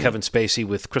replaced Kevin Spacey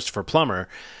with Christopher Plummer.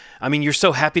 I mean, you're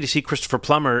so happy to see Christopher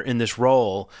Plummer in this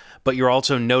role, but you're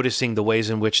also noticing the ways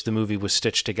in which the movie was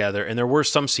stitched together. And there were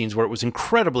some scenes where it was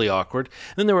incredibly awkward.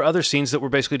 And then there were other scenes that were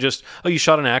basically just, you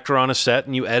shot an actor on a set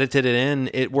and you edited it in.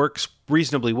 It works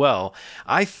reasonably well.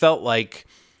 I felt like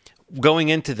going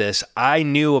into this, I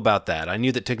knew about that. I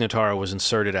knew that Tig Notaro was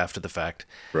inserted after the fact.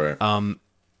 Right.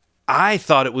 I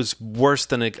thought it was worse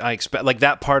than I expect. Like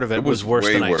that part of it was worse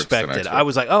than I expected. I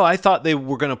was like, oh, I thought they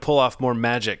were going to pull off more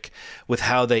magic with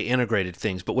how they integrated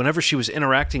things. But whenever she was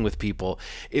interacting with people,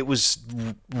 it was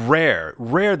rare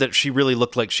that she really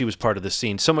looked like she was part of the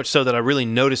scene. So much so that I really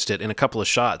noticed it in a couple of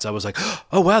shots. I was like,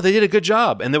 oh, wow, they did a good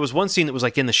job. And there was one scene that was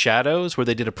like in the shadows where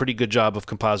they did a pretty good job of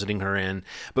compositing her in.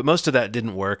 But most of that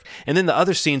didn't work. And then the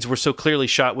other scenes were so clearly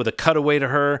shot with a cutaway to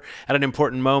her at an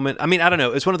important moment. I mean, I don't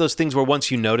know. It's one of those things where once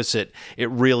you notice it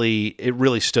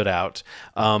really stood out.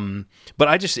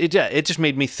 But it just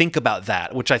made me think about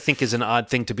that, which I think is an odd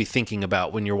thing to be thinking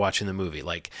about when you're watching the movie,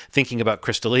 like thinking about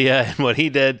Crystalia and what he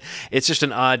did. It's just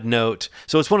an odd note.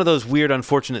 So it's one of those weird,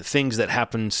 unfortunate things that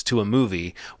happens to a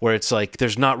movie where it's like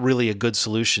there's not really a good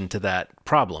solution to that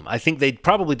problem. I think they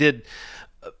probably did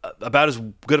about as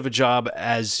good of a job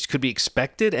as could be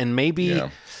expected, and maybe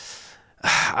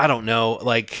I don't know,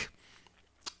 like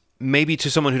maybe to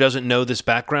someone who doesn't know this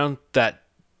background, that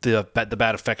the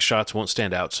bad effects shots won't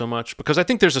stand out so much, because I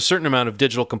think there's a certain amount of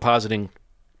digital compositing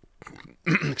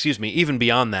excuse me, even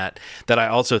beyond that I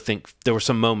also think there were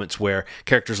some moments where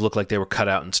characters looked like they were cut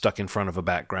out and stuck in front of a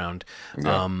background.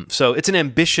 So it's an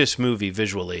ambitious movie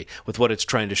visually with what it's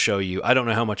trying to show you. I don't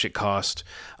know how much it cost.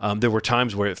 There were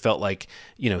times where it felt like,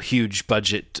 huge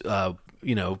budget,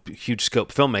 huge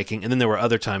scope filmmaking. And then there were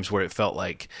other times where it felt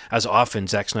like, as often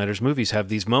Zack Snyder's movies have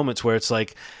these moments where it's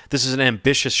like, this is an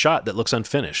ambitious shot that looks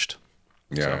unfinished.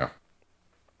 Yeah. So.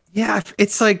 Yeah,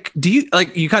 it's like, do you,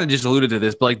 like, you kind of just alluded to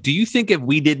this, but like, do you think if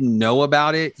we didn't know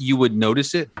about it, you would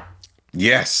notice it?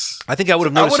 Yes. I think I would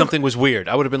have noticed something was weird.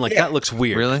 I would have been like, that looks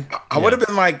weird. Really? I would have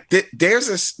been like,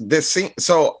 there's this scene.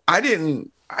 So it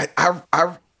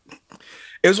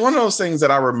was one of those things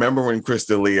that I remember when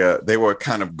Crystalia, they were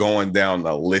kind of going down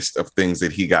the list of things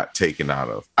that he got taken out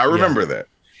of. I remember that.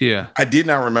 Yeah. I did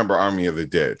not remember Army of the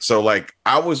Dead. So like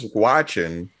I was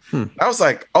watching, I was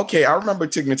like, okay, I remember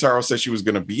Tig Notaro said she was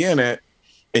going to be in it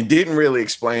and didn't really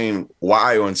explain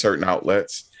why on certain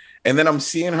outlets. And then I'm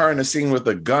seeing her in a scene with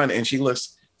a gun and she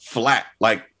looks flat,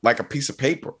 like a piece of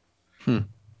paper.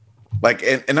 Like,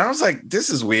 and I was like, this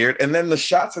is weird. And then the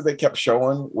shots that they kept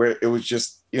showing where it was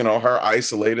just, her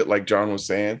isolated, like John was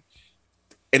saying,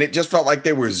 and it just felt like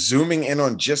they were zooming in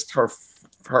on just her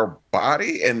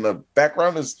body and the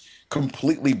background is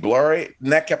completely blurry.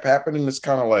 And that kept happening. It's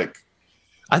kind of like,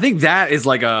 I think that is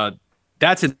like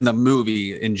that's in the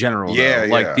movie in general. Yeah,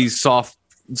 though. Like these soft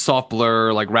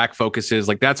blur, like rack focuses,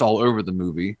 like that's all over the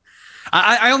movie.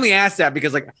 I only asked that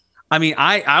because, like, I mean,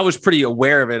 I was pretty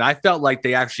aware of it. I felt like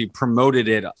they actually promoted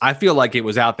it. I feel like it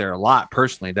was out there a lot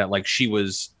personally that like she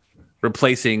was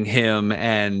replacing him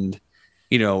and,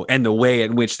 and the way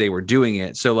in which they were doing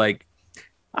it. So like,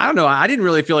 I don't know. I didn't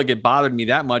really feel like it bothered me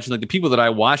that much. Like the people that I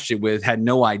watched it with had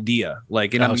no idea.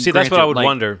 Like, see, that's what I would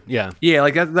wonder. Yeah. Yeah.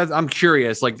 Like that's I'm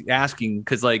curious, like asking,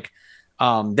 cause like,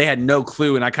 they had no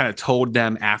clue. And I kind of told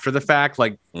them after the fact,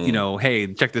 like,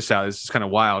 hey, check this out. This is kind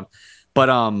of wild. But,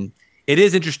 it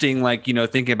is interesting, like,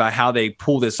 thinking about how they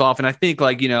pull this off. And I think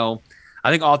like, I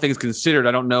think all things considered,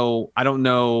 I don't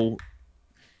know.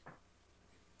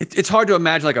 It's hard to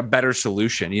imagine like a better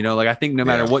solution, like I think no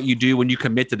matter what you do, when you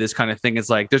commit to this kind of thing, it's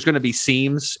like, there's going to be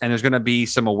seams and there's going to be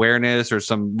some awareness or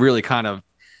some really kind of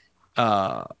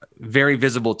very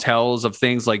visible tells of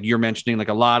things like you're mentioning, like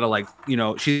a lot of like,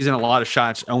 she's in a lot of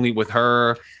shots only with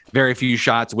her, very few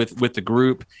shots with the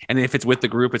group. And if it's with the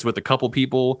group, it's with a couple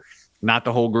people, not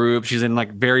the whole group. She's in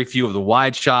like very few of the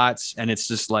wide shots. And it's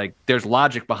just like, there's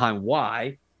logic behind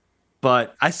why.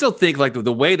 But I still think like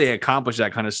the way they accomplish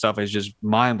that kind of stuff is just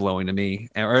mind blowing to me,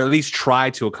 or at least try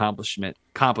to accomplish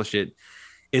it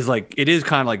is like, it is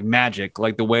kind of like magic,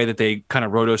 like the way that they kind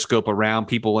of rotoscope around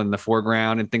people in the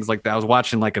foreground and things like that. I was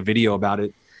watching like a video about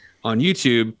it on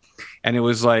YouTube and it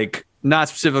was like not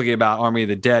specifically about Army of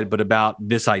the Dead, but about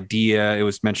this idea. It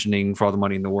was mentioning For All the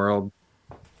Money in the World.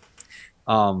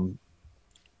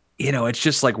 It's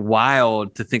just like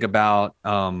wild to think about,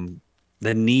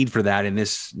 the need for that in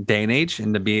this day and age,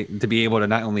 and to be able to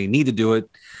not only need to do it,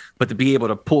 but to be able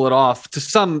to pull it off to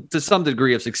some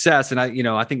degree of success. And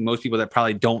I think most people that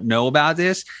probably don't know about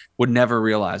this would never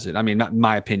realize it. I mean, not in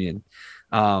my opinion,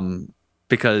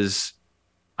 because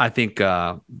I think, they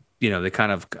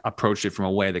kind of approached it from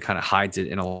a way that kind of hides it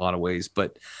in a lot of ways.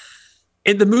 But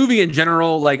in the movie in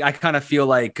general, like I kind of feel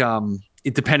like,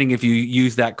 depending if you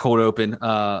use that cold open,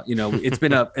 it's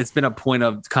been a point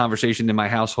of conversation in my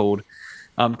household.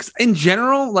 Because in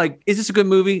general, like, is this a good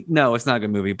movie? No, it's not a good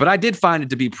movie. But I did find it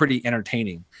to be pretty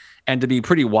entertaining and to be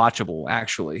pretty watchable,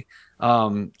 actually.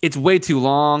 It's way too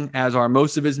long, as are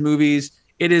most of his movies.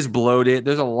 It is bloated.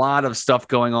 There's a lot of stuff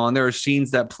going on. There are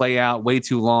scenes that play out way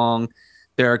too long.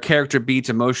 There are character beats,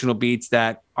 emotional beats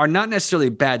that are not necessarily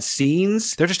bad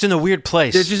scenes. They're just in a weird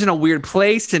place. They're just in a weird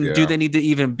place, and do they need to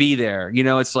even be there? You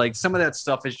know, it's like some of that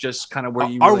stuff is just kind of where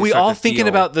you are we all thinking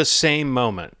about the same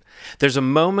moment? There's a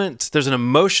moment, there's an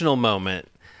emotional moment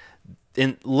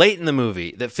late in the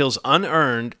movie that feels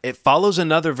unearned. It follows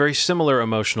another very similar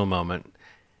emotional moment,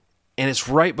 and it's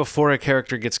right before a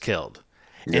character gets killed.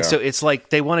 Yeah. And so it's like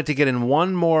they wanted to get in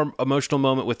one more emotional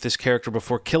moment with this character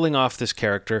before killing off this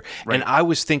character. Right. And I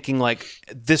was thinking like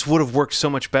this would have worked so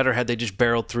much better had they just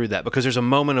barreled through that, because there's a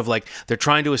moment of like they're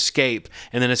trying to escape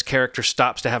and then his character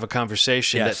stops to have a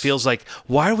conversation that feels like,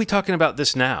 why are we talking about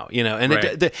this now? You know, and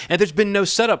and there's been no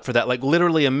setup for that. Like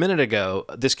literally a minute ago,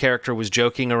 this character was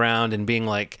joking around and being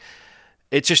like,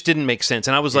 it just didn't make sense.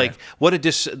 And I was like, what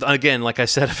again, like I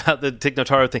said about the Tig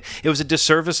Notaro thing, it was a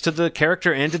disservice to the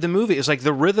character and to the movie. It was like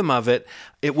the rhythm of it,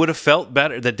 it would have felt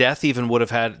better. The death even would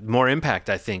have had more impact,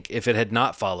 I think, if it had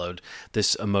not followed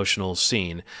this emotional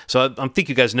scene. So I think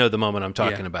you guys know the moment I'm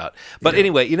talking about. But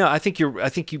anyway, you know, I think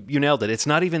you nailed it. It's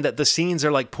not even that the scenes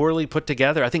are like poorly put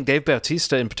together. I think Dave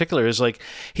Bautista in particular is like,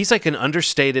 he's like an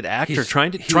understated actor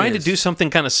trying to do something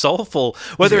kind of soulful,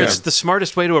 whether it's the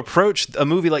smartest way to approach a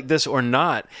movie like this or not.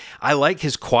 I like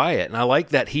his quiet, and I like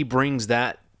that he brings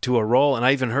that to a role. And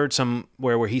I even heard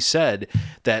somewhere where he said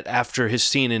that after his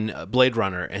scene in Blade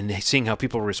Runner and seeing how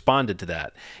people responded to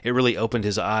that, it really opened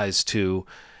his eyes to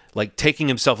like taking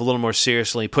himself a little more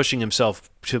seriously, pushing himself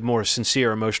to more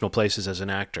sincere emotional places as an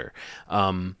actor.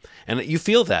 And you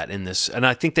feel that in this. And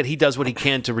I think that he does what he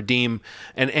can to redeem.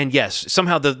 And yes,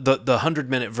 somehow the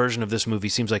 100-minute version of this movie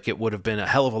seems like it would have been a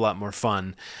hell of a lot more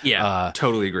fun. Yeah,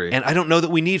 totally agree. And I don't know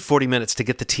that we need 40 minutes to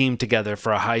get the team together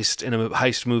for a heist in a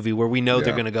heist movie where we know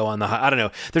they're going to go on the I don't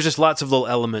know. There's just lots of little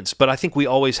elements. But I think we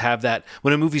always have that.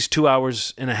 When a movie's 2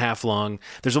 hours and a half long,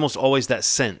 there's almost always that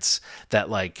sense that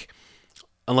like,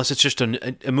 unless it's just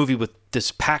a movie with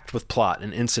this packed with plot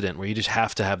and incident where you just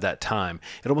have to have that time,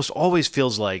 it almost always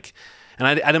feels like,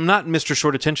 and I'm not Mr.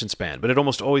 Short Attention Span, but it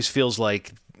almost always feels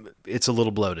like it's a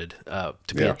little bloated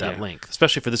to be at that length,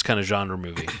 especially for this kind of genre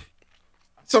movie.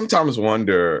 Sometimes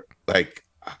wonder, like,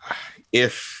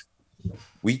 if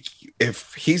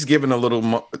he's given a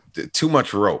little too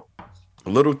much rope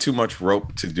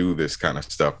to do this kind of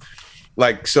stuff.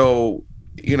 Like, so,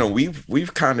 you know,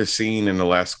 we've kind of seen in the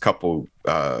last couple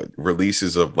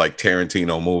releases of like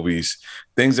Tarantino movies,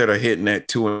 things that are hitting that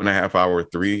 2.5 hour,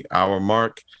 3 hour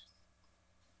mark,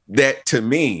 that to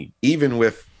me, even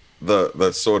with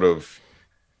the sort of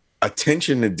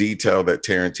attention to detail that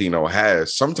Tarantino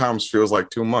has, sometimes feels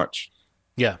like too much.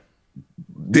 Yeah.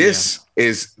 This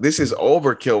is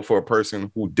overkill for a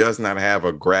person who does not have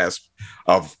a grasp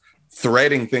of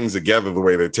threading things together the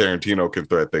way that Tarantino can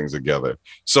thread things together.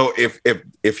 So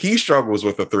if he struggles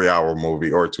with a 3 hour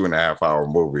movie or a 2.5 hour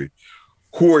movie,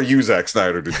 who are you, Zack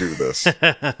Snyder, to do this?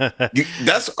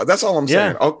 That's all I'm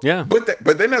saying. Yeah.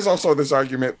 But then there's also this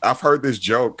argument. I've heard this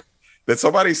joke that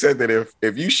somebody said that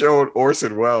if you showed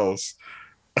Orson Welles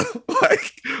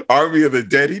like Army of the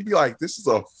Dead, he'd be like, this is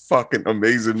a fucking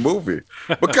amazing movie.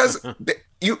 Because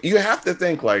you have to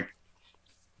think like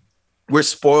we're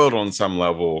spoiled on some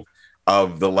level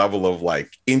of the level of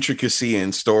like intricacy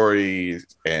in story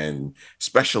and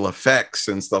special effects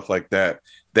and stuff like that,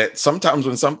 that sometimes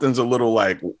when something's a little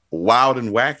like wild and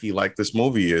wacky like this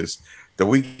movie is, that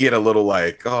we get a little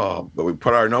like, oh, but we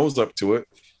put our nose up to it.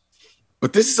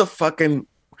 But this is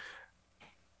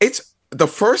it's the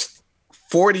first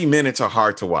 40 minutes are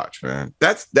hard to watch, man.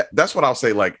 That's what I'll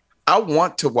say. Like, I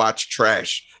want to watch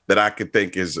trash that I could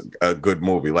think is a good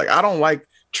movie. Like, I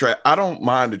don't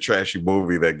mind a trashy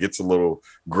movie that gets a little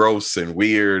gross and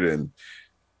weird, and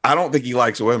I don't think he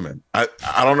likes women. I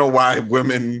don't know why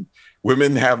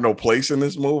women have no place in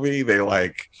this movie.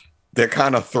 They're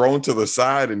kind of thrown to the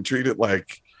side and treated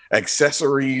like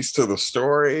accessories to the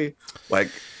story. Like,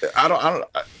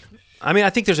 I mean, I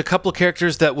think there's a couple of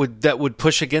characters that would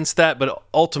push against that, but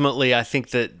ultimately, I think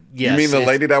that yes. You mean the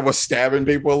lady that was stabbing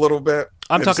people a little bit?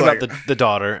 I'm talking about the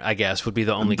daughter, I guess, would be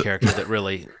the only character that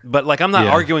really. But like, I'm not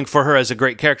arguing for her as a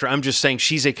great character. I'm just saying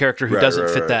she's a character who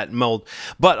doesn't fit that mold.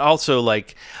 But also,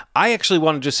 like, I actually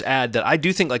want to just add that I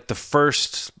do think like the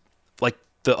first, like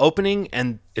the opening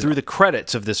and through the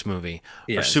credits of this movie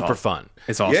are super fun.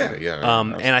 It's awesome. Yeah.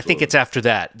 And I think it's after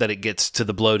that it gets to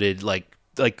the bloated like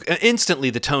instantly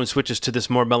the tone switches to this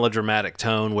more melodramatic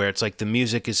tone where it's like the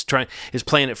music is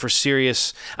playing it for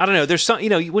serious. I don't know. There's some, you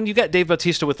know, when you got Dave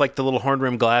Bautista with like the little horn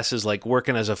rimmed glasses, like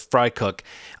working as a fry cook,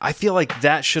 I feel like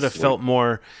that should have felt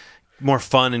more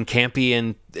fun and campy,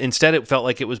 and instead it felt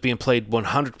like it was being played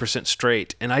 100%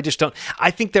 straight. And I just don't.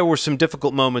 I think there were some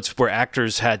difficult moments where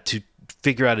actors had to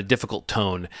figure out a difficult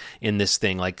tone in this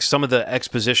thing. Like some of the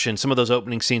exposition, some of those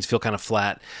opening scenes feel kind of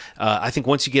flat. I think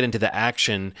once you get into the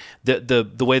action,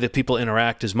 the way that people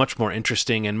interact is much more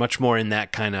interesting and much more in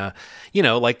that kind of,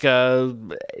 like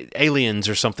Aliens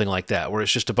or something like that, where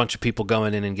it's just a bunch of people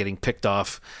going in and getting picked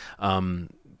off.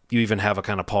 You even have a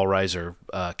kind of Paul Reiser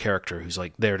character who's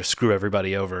like there to screw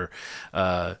everybody over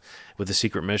with the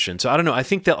secret mission. So I don't know. I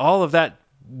think that all of that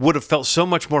would have felt so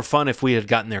much more fun if we had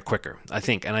gotten there quicker, I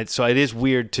think. So it is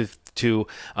weird to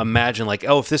imagine like,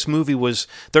 if this movie was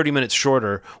 30 minutes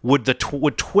shorter, would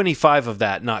 25 of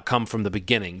that not come from the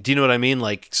beginning? Do you know what I mean?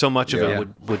 Like so much of it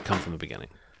would come from the beginning.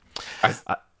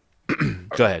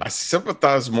 Go ahead. I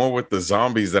sympathize more with the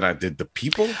zombies than I did the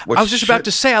people. I was just about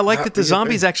to say, I like that the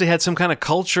zombies actually had some kind of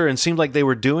culture and seemed like they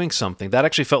were doing something. That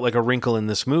actually felt like a wrinkle in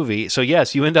this movie. So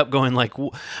yes, you end up going like,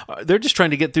 they're just trying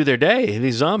to get through their day.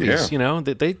 These zombies,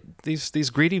 these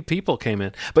greedy people came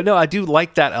in. But no, I do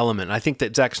like that element. I think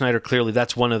that Zack Snyder, clearly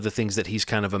that's one of the things that he's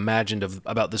kind of imagined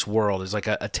about this world, is like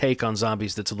a take on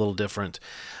zombies that's a little different.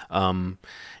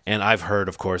 And I've heard,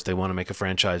 of course, they want to make a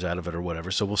franchise out of it or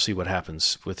whatever. So we'll see what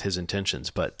happens with his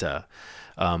intentions. But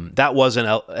that was an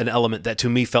element that to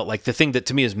me felt like the thing that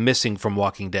to me is missing from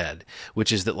Walking Dead,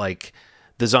 which is that like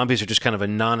the zombies are just kind of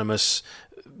anonymous,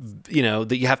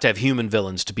 that you have to have human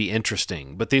villains to be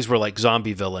interesting. But these were like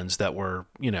zombie villains that were,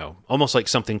 almost like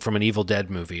something from an Evil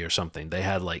Dead movie or something. They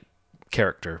had like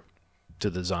character to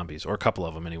the zombies, or a couple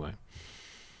of them anyway.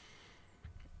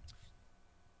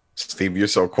 Steve, you're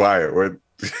so quiet.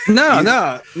 No.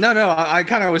 I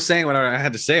kind of was saying what I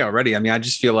had to say already. I mean, I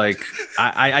just feel like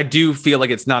I do feel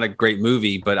like it's not a great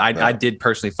movie, but I did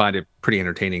personally find it pretty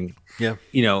entertaining. Yeah.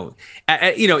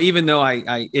 Even though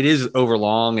it is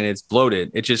overlong and it's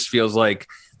bloated, it just feels like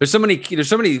there's so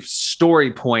many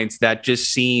story points that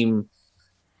just seem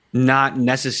not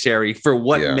necessary for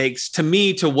what makes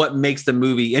the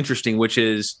movie interesting, which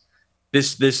is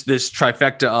this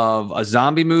trifecta of a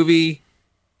zombie movie,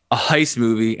 a heist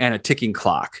movie, and a ticking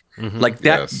clock. Mm-hmm. Like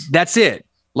that. Yes. That's it.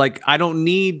 Like, I don't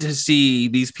need to see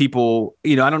these people,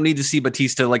 I don't need to see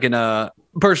Batista like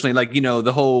personally, like,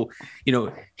 the whole,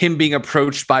 him being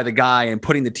approached by the guy and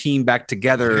putting the team back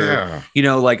together.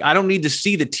 Yeah. Like, I don't need to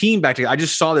see the team back together. I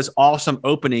just saw this awesome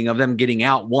opening of them getting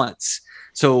out once.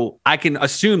 So I can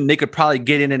assume they could probably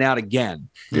get in and out again,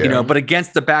 but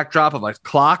against the backdrop of a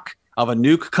clock, of a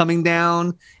nuke coming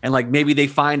down, and like maybe they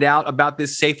find out about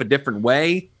this safe a different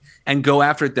way and go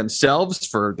after it themselves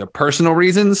for their personal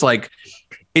reasons. Like,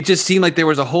 it just seemed like there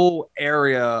was a whole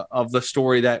area of the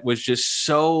story that was just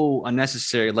so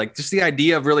unnecessary. Like, just the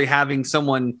idea of really having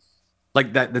someone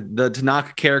like that, the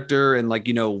Tanaka character, and like,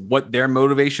 what their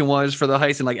motivation was for the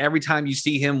heist. And like, every time you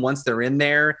see him, once they're in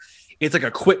there, it's like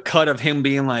a quick cut of him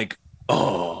being like,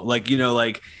 oh, like,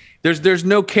 like there's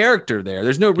no character there.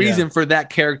 There's no reason for that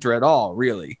character at all,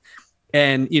 really.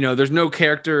 And, there's no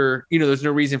character, there's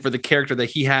no reason for the character that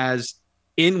he has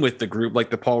in with the group, like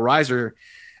the Paul Reiser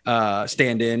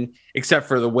stand-in, except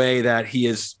for the way that he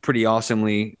is pretty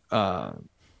awesomely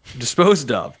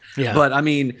disposed of. Yeah. But I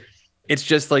mean, it's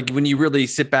just like when you really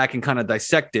sit back and kind of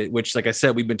dissect it, which, like I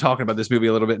said, we've been talking about this movie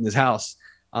a little bit in this house.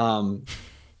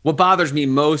 What bothers me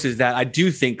most is that I do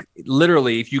think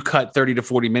literally if you cut 30 to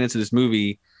 40 minutes of this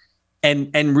movie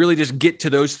and really just get to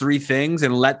those three things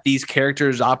and let these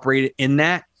characters operate in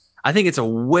that, I think it's a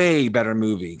way better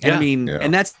movie. Yeah.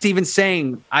 And that's even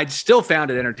saying I still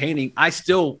found it entertaining. I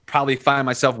still probably find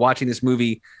myself watching this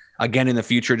movie again in the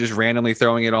future, just randomly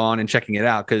throwing it on and checking it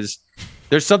out, because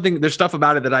there's stuff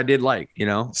about it that I did like,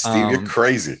 Steve, you're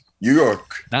crazy.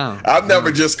 I've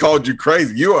never just called you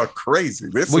crazy. You are crazy.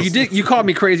 You called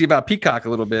me crazy about Peacock a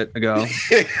little bit ago.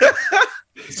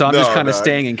 So I'm just kind of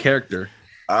staying in character.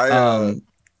 I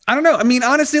don't know. I mean,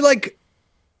 honestly, like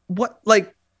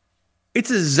it's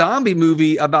a zombie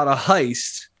movie about a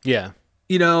heist. Yeah.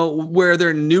 Where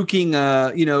they're nuking,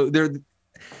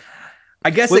 I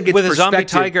guess with a zombie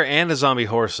tiger and a zombie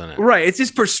horse in it. Right. It's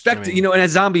just perspective, and a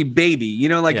zombie baby,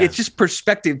 it's just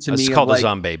perspective to me. It's called a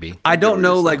zombie baby. I don't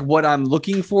know like what I'm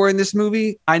looking for in this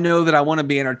movie. I know that I want to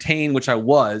be entertained, which I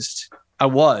was,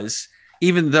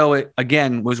 even though it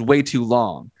again was way too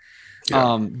long.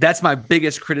 Yeah. That's my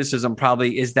biggest criticism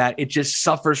probably, is that it just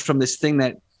suffers from this thing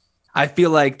that I feel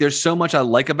like there's so much I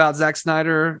like about Zack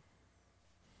Snyder,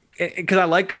 because I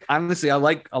like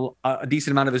a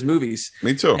decent amount of his movies.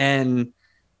 Me too. And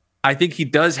I think he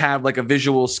does have like a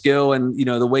visual skill, and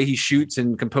the way he shoots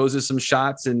and composes some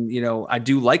shots, and I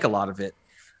do like a lot of it.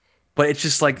 But it's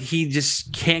just like he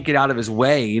just can't get out of his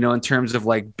way, in terms of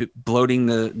like bloating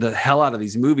the hell out of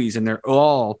these movies, and they're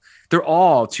all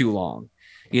too long,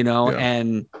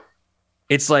 and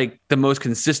it's like the most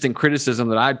consistent criticism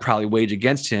that I'd probably wage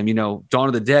against him. You know, Dawn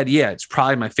of the Dead, yeah, it's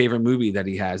probably my favorite movie that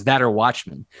he has, that or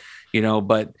Watchmen, you know,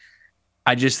 but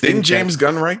I just didn't James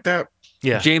Gunn write that?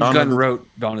 Yeah. James Gunn wrote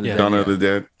Dawn of the Dead. Dawn of the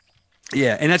Dead.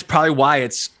 Yeah. And that's probably why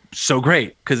it's so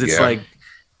great. Cause it's like,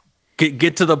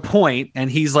 get to the point, and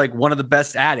he's like one of the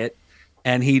best at it.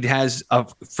 And he has a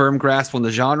firm grasp on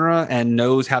the genre and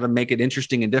knows how to make it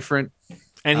interesting and different.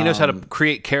 And he knows how to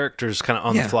create characters kind of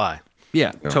on the fly.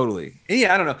 Yeah, totally.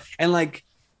 Yeah, I don't know. And like,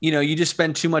 you know, you just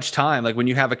spend too much time. Like when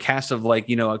you have a cast of like,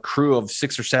 you know, a crew of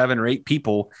 6 or 7 or 8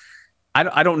 people,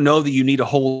 I don't know that you need a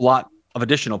whole lot of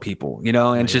additional people, you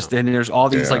know, and and there's all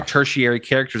these like tertiary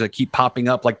characters that keep popping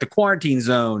up, like the quarantine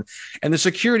zone and the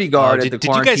security guard at the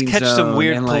quarantine zone. Did you guys catch some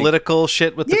weird political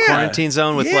shit with the quarantine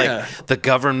zone with like the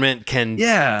government can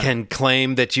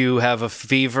claim that you have a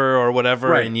fever or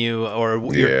whatever and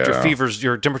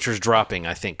your temperature's dropping,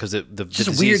 I think, because the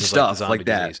just weird stuff like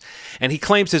that. Disease. And he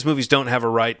claims his movies don't have a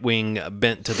right-wing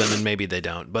bent to them, and maybe they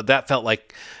don't, but that felt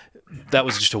like that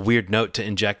was just a weird note to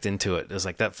inject into it. It was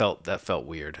like that felt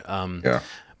weird.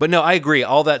 But no, I agree.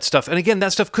 All that stuff, and again,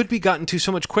 that stuff could be gotten to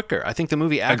so much quicker. I think the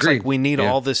movie acts like we need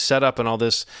all this setup and all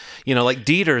this. You know, like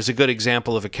Dieter is a good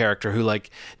example of a character who,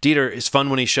 like, Dieter is fun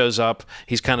when he shows up.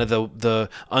 He's kind of the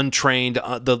untrained,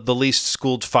 the least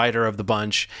schooled fighter of the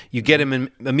bunch. You get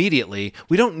him immediately.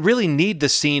 We don't really need the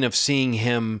scene of seeing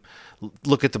him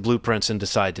look at the blueprints and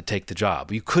decide to take the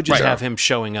job. You could just have him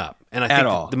showing up. And I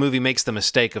think the movie makes the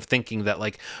mistake of thinking that,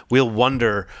 like, we'll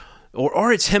wonder,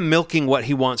 or it's him milking what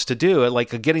he wants to do,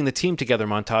 like a getting the team together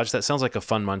montage. That sounds like a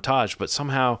fun montage, but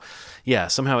somehow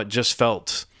it just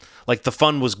felt like the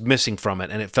fun was missing from it,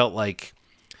 and it felt like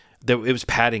it was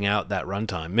padding out that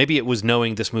runtime. Maybe it was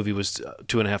knowing this movie was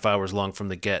 2.5 hours long from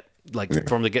the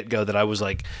get-go that I was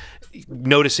like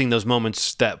noticing those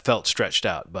moments that felt stretched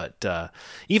out. But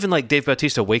even like Dave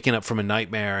Bautista waking up from a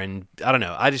nightmare, and I don't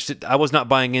know, I was not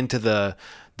buying into the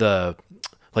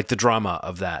drama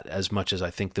of that as much as I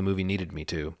think the movie needed me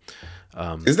to.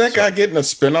 Is that guy getting a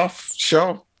spinoff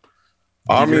show?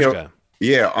 Army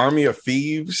of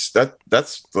Thieves.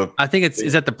 That's the. I think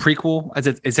is that the prequel?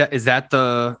 Is that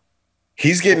the?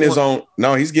 He's getting his own.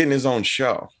 No, he's getting his own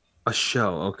show. A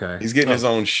show, okay. He's getting his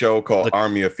own show called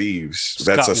Army of Thieves.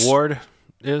 Scott Ward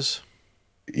is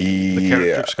the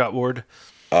character Scott Ward.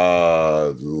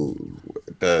 The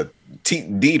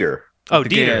Dieter. Oh,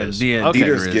 Dieter is.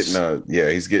 Dieter's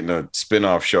he's getting a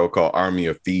spin-off show called Army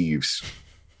of Thieves.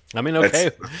 I mean,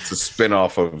 okay. It's a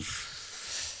spin-off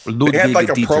of. They had like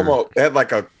a promo. They had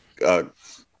like a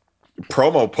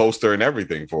promo poster and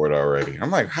everything for it already.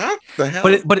 I'm like, how the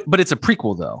hell? But it's a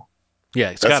prequel though. Yeah,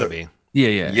 it's got to be.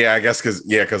 Yeah. I guess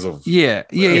because of But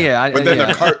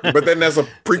then there's a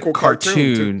prequel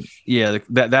cartoon. Yeah,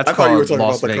 that's I called you were talking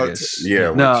Las about Vegas.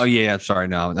 The Sorry,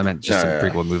 no, I meant just a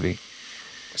prequel movie.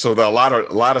 So there are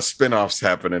a lot of spin-offs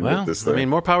happening with this thing. I mean,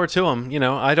 more power to them. You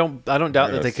know, I don't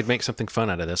doubt that they could make something fun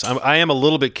out of this. I am a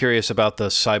little bit curious about the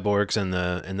cyborgs and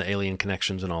the alien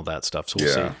connections and all that stuff. So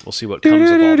we'll see what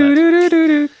comes of all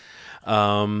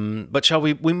that. But shall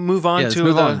we move on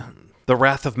to the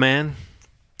Wrath of Man?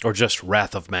 Or just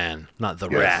Wrath of Man, not the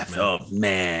Wrath of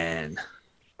Man.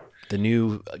 The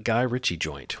new Guy Ritchie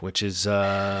joint, which is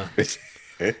in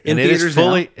theaters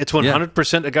fully, it's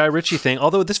 100% a Guy Ritchie thing.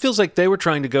 Although this feels like they were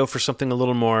trying to go for something a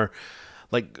little more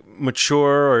like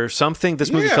mature or something.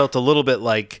 This movie felt a little bit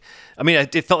like, I mean,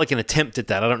 it felt like an attempt at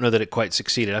that. I don't know that it quite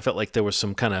succeeded. I felt like there was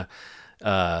some kind of,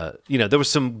 there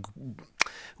was some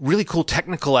really cool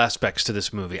technical aspects to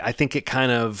this movie. I think it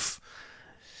kind of.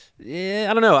 Yeah,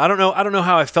 I don't know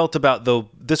how I felt about though.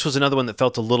 This was another one that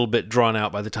felt a little bit drawn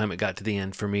out by the time it got to the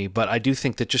end for me. But I do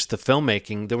think that just the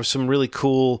filmmaking, there were some really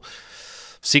cool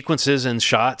sequences and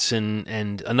shots and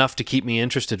enough to keep me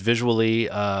interested visually.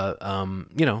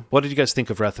 What did you guys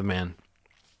think of Wrath of Man?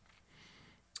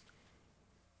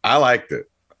 I liked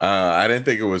it. I didn't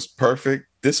think it was perfect.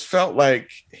 This felt like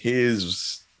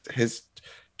his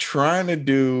trying to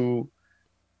do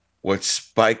what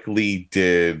Spike Lee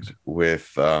did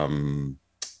with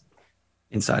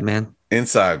Inside Man.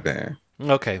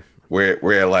 Okay.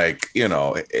 Where like,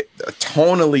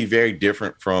 tonally very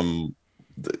different from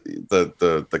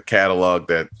the catalog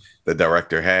that the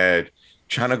director had,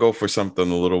 trying to go for something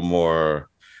a little more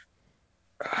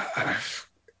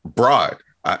broad.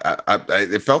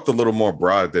 It felt a little more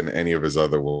broad than any of his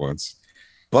other ones.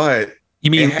 But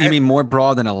you mean more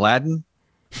broad than Aladdin?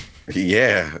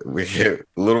 Yeah, a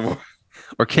little more.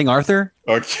 Or King Arthur?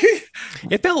 Okay.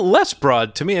 It felt less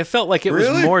broad to me. It felt like it was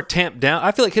more tamped down.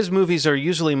 I feel like his movies are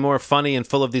usually more funny and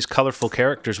full of these colorful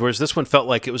characters, whereas this one felt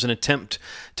like it was an attempt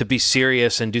to be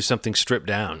serious and do something stripped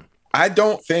down. I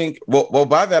don't think. Well,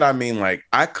 by that I mean like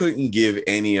I couldn't give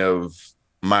any of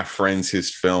my friends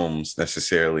his films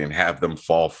necessarily and have them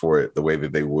fall for it the way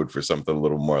that they would for something a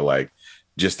little more like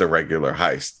just a regular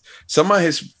heist. Some of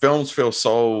his films feel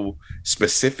so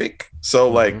specific, so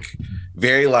like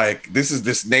very like this is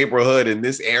this neighborhood in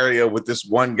this area with this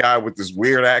one guy with this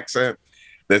weird accent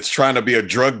that's trying to be a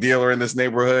drug dealer in this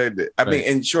neighborhood. I mean,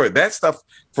 and sure, that stuff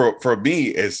for me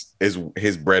is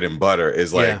his bread and butter.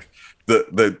 Is like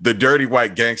the dirty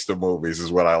white gangster movies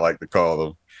is what I like to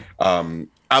call them.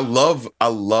 I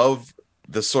love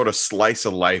the sort of slice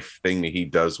of life thing that he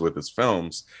does with his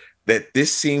films that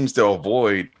this seems to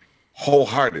avoid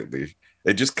wholeheartedly.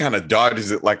 It just kind of dodges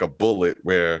it like a bullet,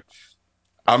 where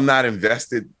I'm not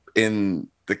invested in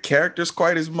the characters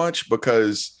quite as much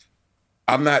because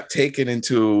I'm not taken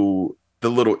into the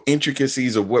little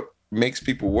intricacies of what makes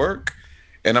people work.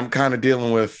 And I'm kind of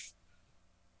dealing with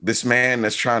this man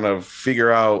that's trying to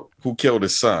figure out who killed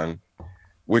his son,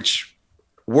 which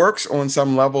works on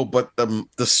some level, but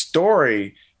the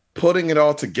story, putting it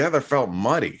all together, felt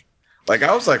muddy. Like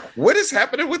I was like, what is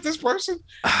happening with this person?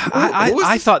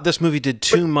 I thought this movie did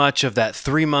too much of that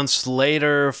 3 months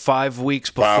later, 5 weeks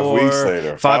before, 5 weeks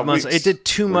later, 5 months. It did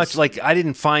too much. Like I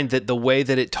didn't find that the way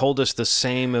that it told us the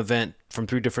same event from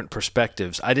 3 different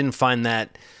perspectives. I didn't find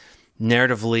that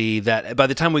narratively, that by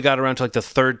the time we got around to like the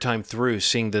third time through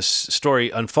seeing this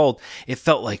story unfold, it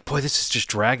felt like, boy, this is just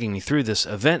dragging me through this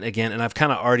event again. And I've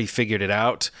kind of already figured it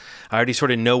out. I already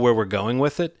sort of know where we're going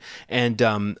with it. And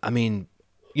I mean,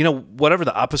 you know, whatever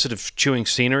the opposite of chewing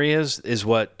scenery is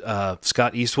what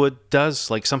Scott Eastwood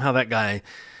does. Like somehow that guy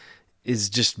is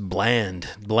just bland.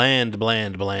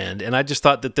 And I just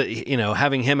thought that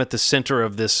having him at the center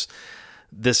of this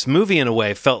movie in a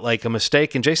way felt like a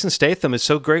mistake. And Jason Statham is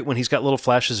so great when he's got little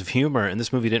flashes of humor, and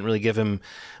this movie didn't really give him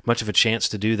much of a chance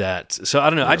to do that. So I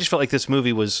don't know. Yeah. I just felt like this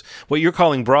movie was what you're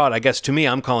calling broad. I guess to me,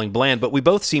 I'm calling bland, but we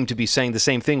both seem to be saying the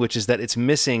same thing, which is that it's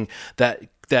missing that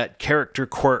character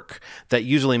quirk that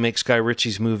usually makes Guy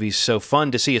Ritchie's movies so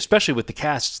fun to see, especially with the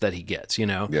casts that he gets,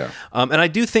 Yeah. And I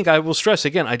do think, I will stress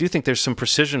again, I do think there's some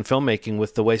precision filmmaking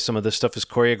with the way some of this stuff is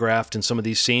choreographed, and some of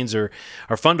these scenes are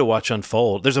fun to watch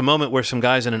unfold. There's a moment where some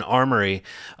guys in an armory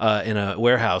in a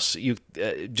warehouse, you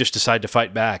just decide to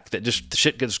fight back. That just the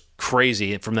shit gets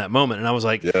crazy from that moment. And I was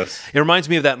like, yes. It reminds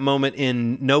me of that moment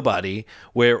in Nobody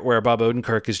where Bob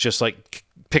Odenkirk is just like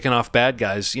picking off bad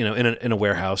guys, in a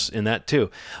warehouse in that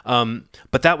too.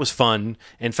 But that was fun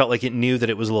and felt like it knew that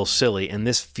it was a little silly. And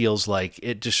this feels like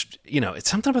it just, it's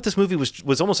something about this movie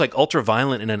was almost like ultra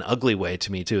violent in an ugly way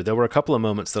to me too. There were a couple of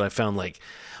moments that I found like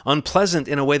unpleasant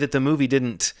in a way that the movie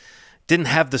didn't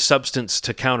have the substance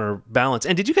to counterbalance.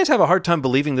 And did you guys have a hard time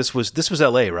believing this was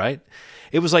LA, right?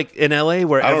 It was like in LA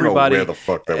where everybody, where the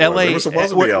fuck that LA, was. It was supposed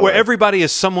to be LA. Where everybody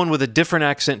is someone with a different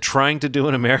accent trying to do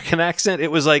an American accent. It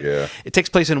was like, It takes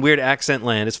place in weird accent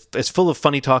land. It's full of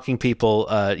funny talking people.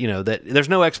 That there's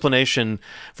no explanation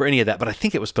for any of that. But I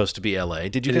think it was supposed to be LA.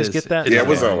 Did you guys get that? Yeah, it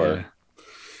was LA.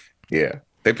 Yeah.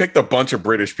 They picked a bunch of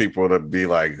British people to be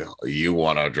like, you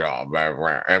want a job.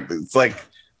 It's like,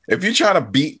 if you try to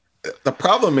beat, the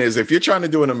problem is if you're trying to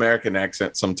do an American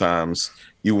accent, sometimes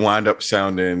you wind up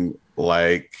sounding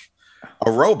like a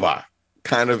robot,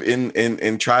 kind of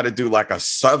in try to do like a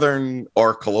Southern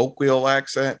or colloquial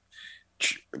accent.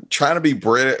 Trying to be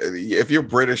British, if you're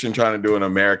British and trying to do an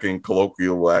American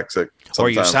colloquial accent,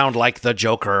 or you sound like the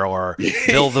Joker or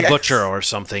Bill the Butcher or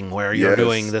something, where you're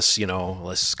doing this,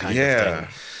 this kind of thing. Yeah.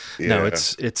 No,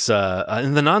 it's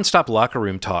and the nonstop locker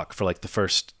room talk for like the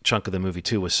first chunk of the movie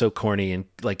too was so corny, and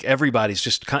like everybody's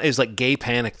just is like Gay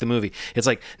Panic the movie. It's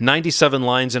like 97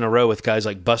 lines in a row with guys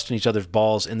like busting each other's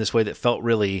balls in this way that felt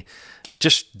really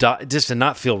just did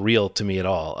not feel real to me at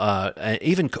all.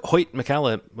 Even Hoyt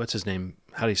McCallany, what's his name?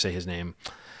 How do you say his name?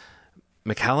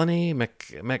 McCallany?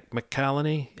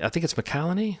 McCallany? I think it's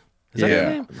McCallany. Is that his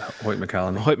name? Hoyt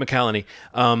McCallany. Hoyt McCallany.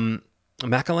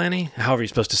 McElhenney, however you're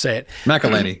supposed to say it.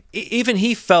 McElhenney. Even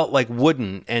he felt like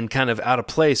wooden and kind of out of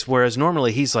place, whereas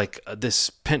normally he's like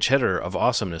this pinch hitter of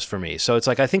awesomeness for me. So it's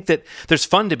like I think that there's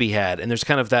fun to be had, and there's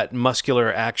kind of that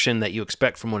muscular action that you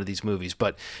expect from one of these movies.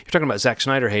 But you're talking about Zack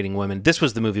Snyder hating women. This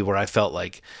was the movie where I felt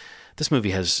like this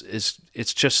movie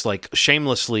it's just like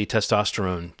shamelessly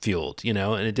testosterone fueled,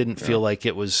 and it didn't feel like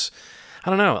it was. I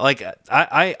don't know. Like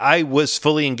I was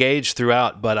fully engaged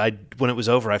throughout, but when it was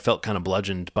over, I felt kind of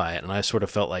bludgeoned by it, and I sort of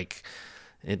felt like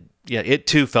it. Yeah, it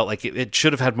too felt like it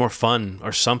should have had more fun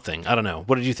or something. I don't know.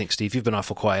 What did you think, Steve? You've been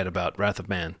awful quiet about Wrath of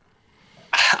Man.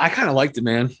 I kind of liked it,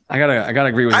 man. I gotta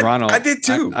agree with Ronald. I did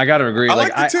too. I gotta agree. I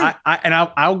liked it too.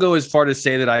 I'll go as far to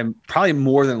say that I probably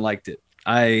more than liked it.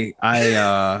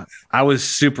 I was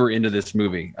super into this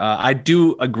movie. I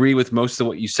do agree with most of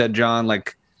what you said, John.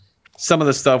 Like some of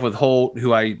the stuff with Holt,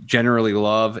 who I generally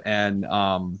love, and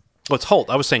well, it's Holt.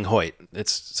 I was saying Hoyt.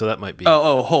 So that might be.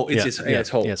 Holt. It's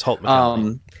Holt. Yeah, it's Holt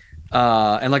McCallany.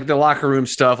 And like the locker room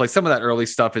stuff, like some of that early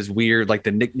stuff is weird. Like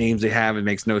the nicknames they have, it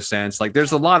makes no sense. Like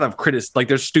there's a lot of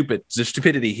there's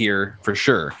stupidity here for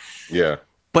sure. Yeah.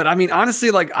 But I mean,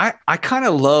 honestly, like I kind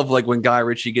of love like when Guy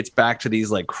Ritchie gets back to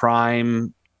these like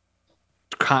crime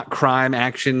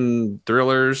action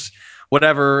thrillers,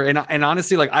 whatever. And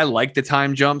honestly, like I like the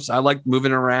time jumps. I like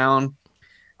moving around.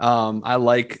 I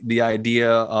like the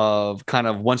idea of kind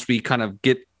of once we kind of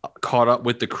get caught up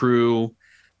with the crew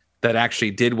that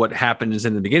actually did what happens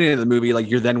in the beginning of the movie, like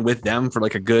you're then with them for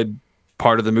like a good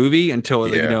part of the movie until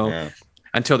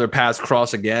until their paths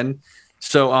cross again.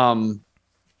 So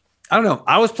I don't know.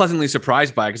 I was pleasantly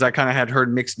surprised by it because I kind of had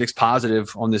heard mixed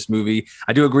positive on this movie.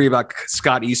 I do agree about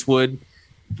Scott Eastwood.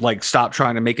 Like, stop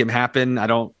trying to make him happen. I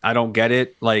don't get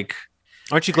it. Like,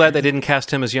 aren't you glad they didn't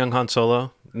cast him as young Han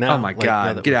Solo? No, oh my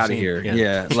God, get out of here.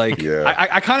 Yeah. Like,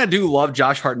 I kind of do love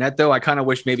Josh Hartnett, though. I kind of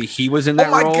wish maybe he was in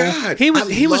that role. God. He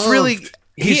was really...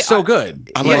 He's so good.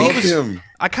 I love him.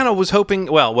 I kind of was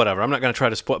hoping, well, whatever. I'm not going to try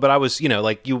to spoil, but I was,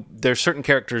 like there's certain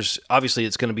characters, obviously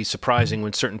it's going to be surprising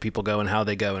when certain people go and how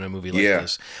they go in a movie like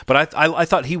this. But I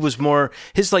thought he was more,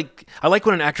 I like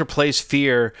when an actor plays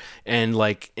fear and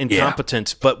like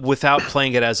incompetence, but without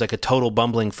playing it as like a total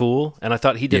bumbling fool. And I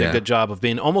thought he did a good job of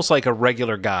being almost like a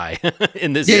regular guy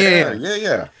in this.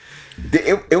 Yeah.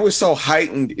 It was so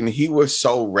heightened and he was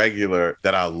so regular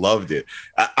that I loved it.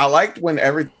 I liked when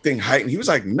everything heightened. He was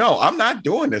like, no, I'm not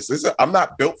doing this. I'm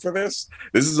not built for this.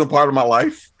 This is a part of my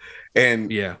life. And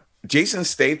Jason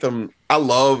Statham, I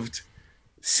loved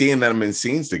seeing them in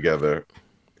scenes together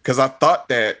because I thought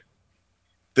that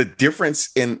the difference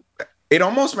in it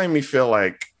almost made me feel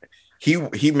like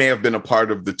he may have been a part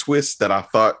of the twist that I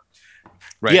thought.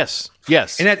 Right. Yes.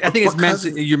 And I think it's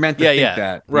you're meant to think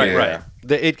that. Right.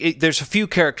 There's a few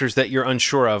characters that you're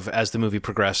unsure of as the movie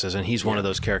progresses, and he's one of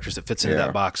those characters that fits into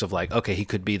that box of like, okay, he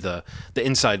could be the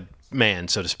inside man,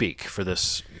 so to speak, for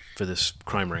this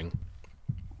crime ring.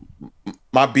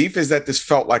 My beef is that this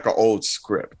felt like an old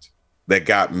script that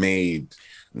got made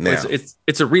now.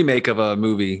 It's a remake of a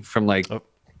movie from like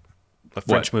a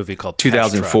French movie called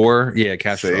 2004. Yeah,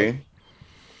 Cash Truck.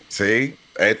 See?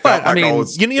 It felt like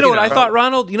you know what I thought,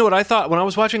 Ronald? You know what I thought when I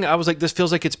was watching it? I was like, this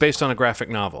feels like it's based on a graphic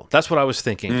novel. That's what I was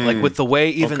thinking. Like with the way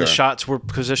even the shots were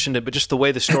positioned, but just the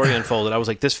way the story unfolded, I was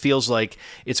like, this feels like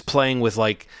it's playing with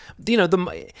like,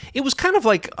 it was kind of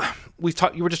like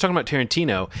you were just talking about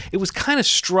Tarantino. It was kind of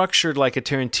structured like a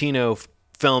Tarantino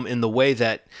film in the way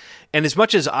that, and as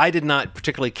much as I did not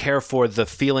particularly care for the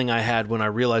feeling I had when I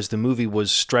realized the movie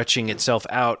was stretching itself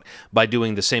out by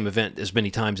doing the same event as many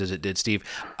times as it did, Steve,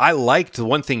 I liked the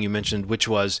one thing you mentioned, which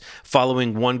was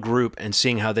following one group and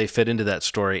seeing how they fit into that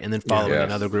story and then following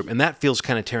another group. And that feels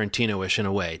kind of Tarantino-ish in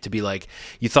a way, to be like,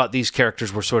 you thought these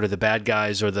characters were sort of the bad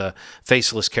guys or the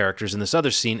faceless characters in this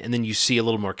other scene, and then you see a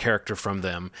little more character from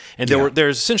them. And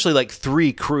there's essentially like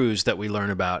 3 crews that we learn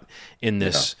about in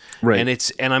this. Yeah. Right.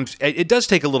 And it does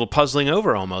take a little puzzling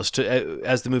over almost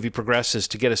as the movie progresses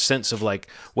to get a sense of like,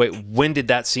 wait, when did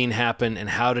that scene happen and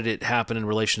how did it happen in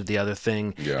relation to the other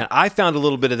thing? And I found a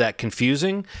little bit of that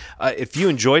confusing. If you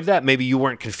enjoyed that, maybe you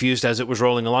weren't confused as it was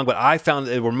rolling along, but I found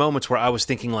there were moments where I was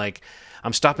thinking like,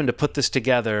 I'm stopping to put this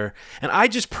together. And I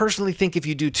just personally think if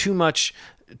you do too much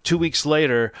 2 weeks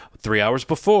later, 3 hours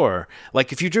before,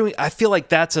 like if you're doing, I feel like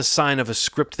that's a sign of a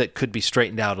script that could be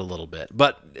straightened out a little bit,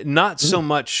 but not so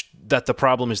much that the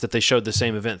problem is that they showed the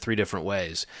same event 3 different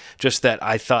ways. Just that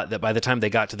I thought that by the time they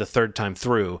got to the 3rd time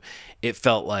through, it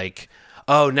felt like,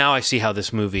 oh, now I see how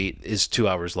this movie is 2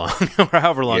 hours long or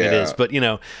however long it is. But,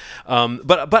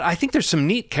 but I think there's some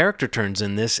neat character turns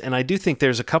in this. And I do think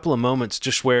there's a couple of moments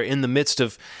just where in the midst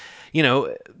of,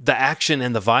 the action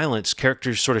and the violence,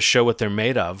 characters sort of show what they're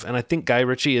made of. And I think Guy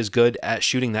Ritchie is good at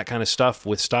shooting that kind of stuff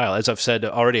with style. As I've said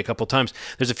already a couple of times,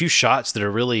 there's a few shots that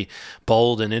are really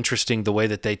bold and interesting, the way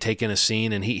that they take in a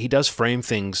scene. And he does frame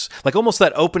things, like almost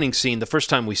that opening scene, the first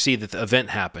time we see that the event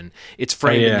happen, it's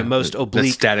framed in the most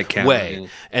oblique way.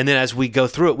 And then as we go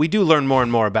through it, we do learn more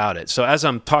and more about it. So as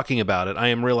I'm talking about it, I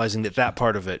am realizing that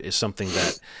part of it is something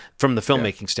that, from the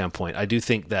filmmaking standpoint, I do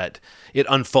think that it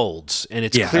unfolds, and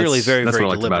it's clearly very, very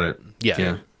deliberate. About it.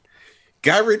 Yeah.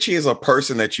 Guy Ritchie is a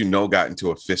person that got into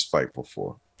a fist fight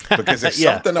before, because there's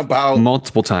something about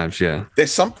multiple times. Yeah,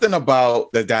 there's something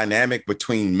about the dynamic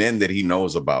between men that he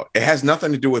knows about. It has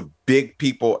nothing to do with big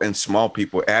people and small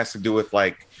people. It has to do with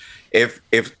like, if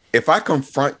I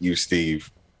confront you, Steve,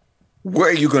 what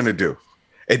are you going to do?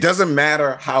 It doesn't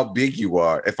matter how big you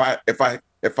are. If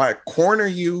I corner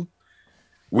you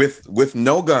with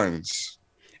no guns,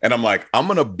 and I'm like, I'm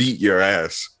gonna beat your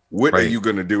ass. What are you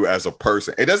gonna do as a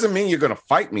person? It doesn't mean you're gonna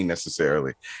fight me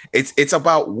necessarily. It's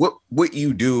about what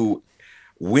you do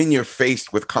when you're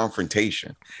faced with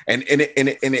confrontation, and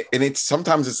it's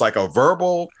sometimes it's like a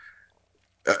verbal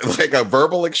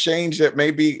exchange that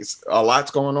maybe a lot's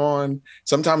going on.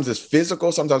 Sometimes it's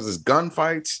physical. Sometimes it's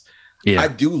gunfights. Yeah. I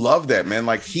do love that, man.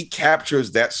 Like he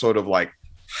captures that sort of like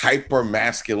hyper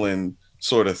masculine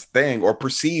sort of thing, or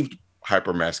perceived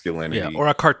hyper masculinity, or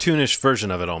a cartoonish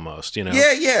version of it almost, you know.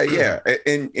 Yeah.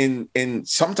 And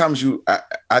sometimes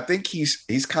I think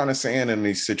he's kind of saying in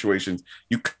these situations,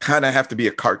 you kind of have to be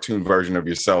a cartoon version of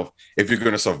yourself if you're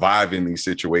going to survive in these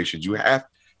situations. You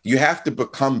have to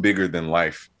become bigger than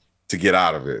life to get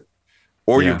out of it,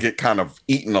 or you get kind of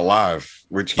eaten alive,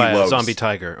 which he loves. A zombie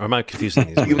tiger. Or am I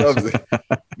confusing these? He loves it.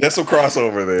 That's a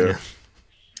crossover there. Yeah.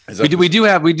 We do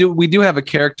have a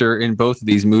character in both of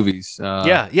these movies. And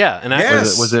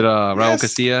was it Raul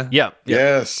Castilla? Yeah.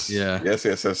 Yes.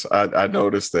 I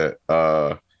noticed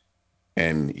that.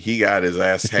 And he got his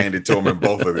ass handed to him in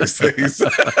both of these things.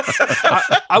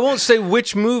 I won't say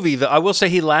which movie. I will say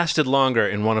he lasted longer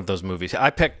in one of those movies. I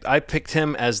picked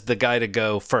him as the guy to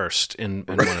go first in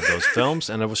one of those films,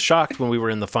 and I was shocked when we were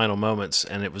in the final moments,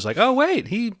 and it was like, oh wait,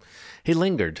 he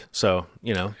lingered. So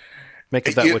make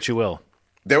of that what you will.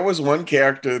 There was one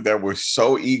character that was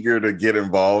so eager to get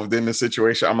involved in the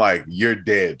situation. I'm like, you're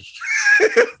dead.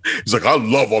 He's like, I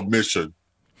love a mission.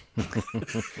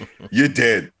 You're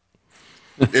dead.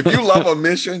 If you love a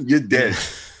mission, you're dead.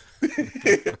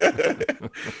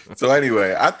 So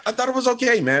anyway, I thought it was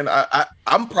okay, man.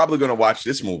 I'm probably going to watch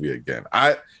this movie again.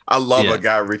 I love a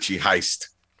Guy Ritchie heist.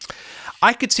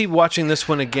 I could see watching this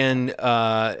one again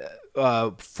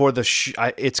for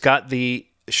the... it's got the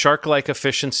shark-like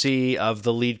efficiency of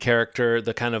the lead character,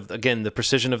 the kind of, again, the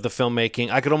precision of the filmmaking.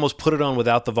 I could almost put it on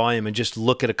without the volume and just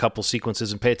look at a couple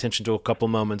sequences and pay attention to a couple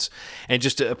moments and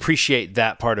just to appreciate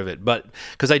that part of it. But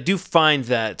because I do find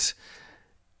that,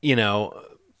 I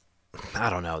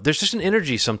don't know, there's just an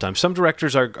energy sometimes. Some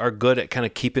directors are good at kind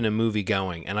of keeping a movie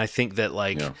going. And I think that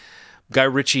Guy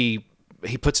Ritchie,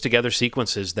 he puts together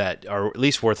sequences that are at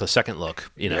least worth a second look,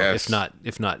 if not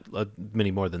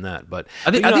many more than that. But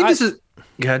I think this is.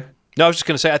 Go ahead. No, I was just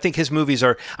going to say, I think his movies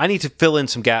are. I need to fill in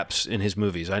some gaps in his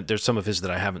movies. There's some of his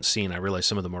that I haven't seen. I realize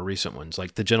some of the more recent ones,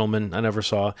 like The Gentleman, I never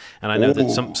saw, and I know that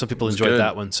some people enjoyed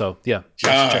that one. So yeah,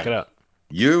 check it out.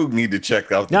 You need to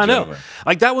check out The Gentleman.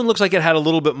 Like that one looks like it had a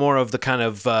little bit more of the kind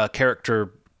of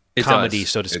character. Comedy,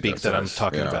 so to speak, that I'm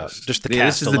talking about. Just the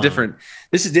cast. This is the different.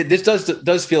 This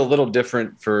does feel a little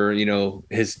different for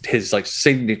his like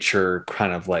signature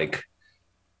kind of like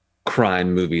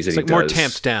crime movies. That it's like more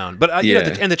tamped down, but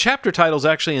and the chapter titles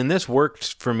actually in this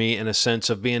worked for me in a sense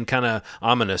of being kind of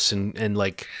ominous and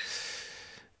like.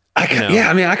 I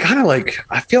kind of like.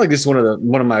 I feel like this is one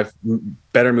of my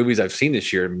better movies I've seen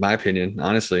this year, in my opinion.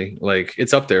 Honestly, like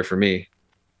it's up there for me.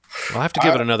 I'll have to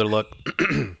give it another look.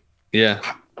 Yeah.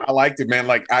 I liked it, man.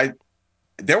 Like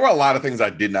there were a lot of things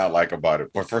I did not like about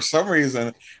it, but for some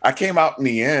reason I came out in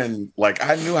the end. Like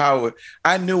I knew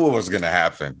what was going to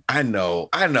happen. I know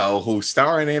who's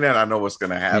starring in it. I know what's going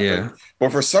to happen. Yeah.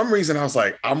 But for some reason I was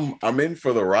like, I'm in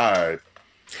for the ride.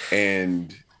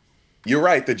 And you're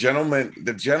right. The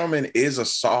Gentleman is a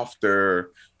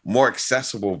softer, more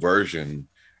accessible version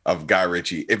of Guy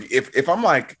Ritchie. If I'm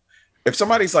like, if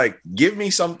somebody's like, give me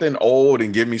something old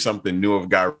and give me something new of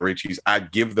Guy Ritchie's,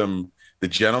 I'd give them The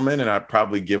Gentleman, and I'd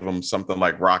probably give them something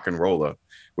like Rock and Roller,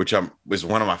 which is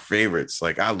one of my favorites.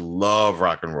 Like I love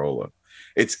Rock and Roller.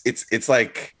 It's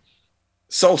like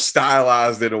so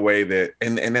stylized in a way that,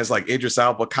 and there's like Idris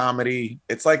Elba comedy.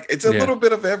 It's like it's a little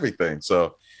bit of everything.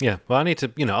 So yeah, well, I need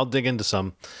to, I'll dig into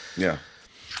some. Yeah.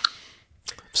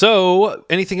 So,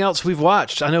 anything else we've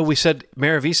watched? I know we said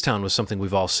Mare of Easttown was something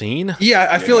we've all seen. Yeah,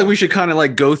 I feel like we should kind of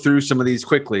like go through some of these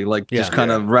quickly, like just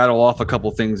kind of rattle off a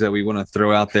couple things that we want to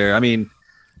throw out there. I mean,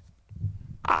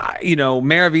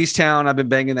 Mare of Easttown, I've been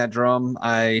banging that drum.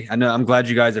 I know. I'm glad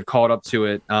you guys have caught up to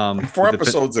it. 4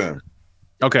 episodes in.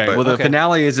 Okay, the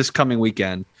finale is this coming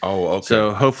weekend. Oh, okay.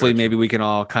 So hopefully, maybe we can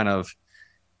all kind of.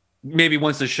 Maybe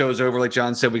once the show's over, like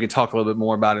John said, we can talk a little bit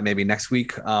more about it maybe next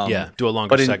week. Do a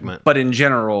longer segment. But in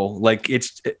general, like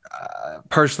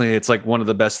personally, it's like one of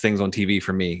the best things on TV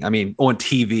for me. I mean, on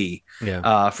TV,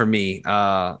 for me.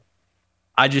 I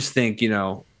just think,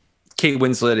 Kate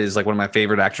Winslet is like one of my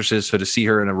favorite actresses. So to see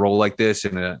her in a role like this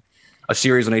in a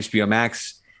series on HBO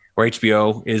Max or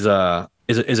HBO is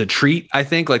a treat, I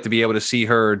think, like to be able to see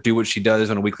her do what she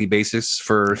does on a weekly basis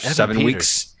for 7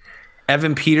 weeks.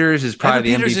 Evan Peters is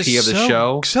probably Evan the Peters MVP of the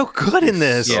show. So good in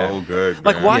this. So good.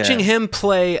 Like man. watching him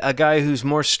play a guy who's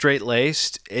more straight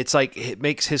laced, it's like it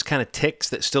makes his kind of tics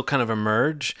that still kind of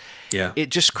emerge. Yeah. It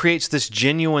just creates this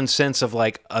genuine sense of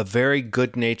like a very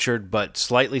good natured but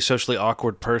slightly socially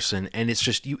awkward person. And it's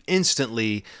just, you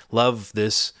instantly love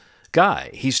this guy.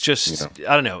 He's just,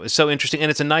 I don't know, it's so interesting. And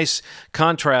it's a nice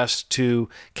contrast to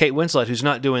Kate Winslet, who's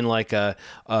not doing like a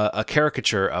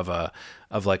caricature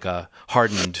of like a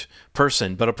hardened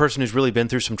person, but a person who's really been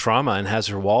through some trauma and has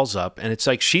her walls up. And it's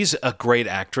like, she's a great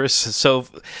actress. So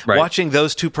watching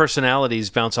those two personalities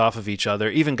bounce off of each other,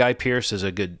 even Guy Pearce is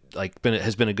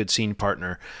has been a good scene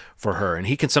partner for her. And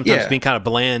he can sometimes be kind of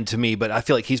bland to me, but I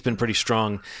feel like he's been pretty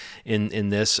strong in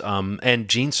this. And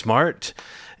Gene Smart,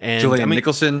 and Juliet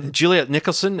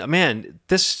Nicholson, man,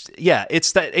 it's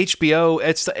that HBO,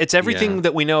 it's everything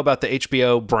that we know about the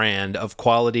HBO brand of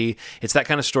quality. It's that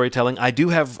kind of storytelling. I do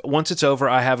have, once it's over,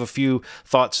 I have a few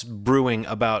thoughts brewing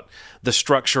about the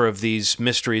structure of these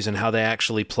mysteries and how they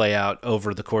actually play out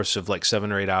over the course of like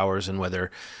 7 or 8 hours, and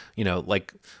whether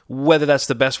that's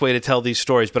the best way to tell these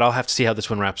stories. But I'll have to see how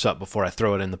this one wraps up before I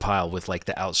throw it in the pile with like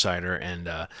The Outsider and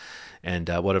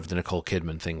whatever the Nicole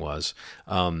Kidman thing was,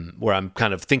 where I'm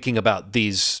kind of thinking about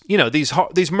these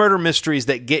murder mysteries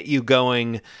that get you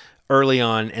going early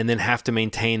on and then have to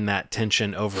maintain that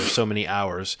tension over so many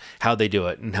hours, how they do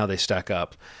it and how they stack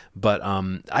up. But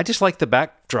I just like the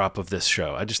backdrop of this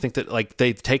show. I just think that like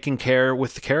they've taken care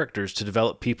with the characters to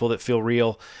develop people that feel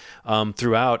real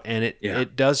throughout, and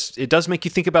it does make you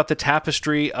think about the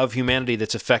tapestry of humanity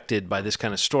that's affected by this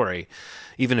kind of story.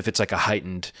 Even if it's like a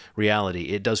heightened reality,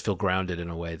 it does feel grounded in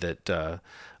a way that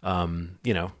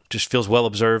just feels well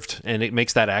observed, and it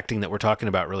makes that acting that we're talking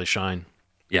about really shine.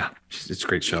 Yeah, it's a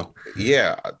great show.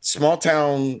 Yeah, Small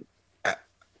Town,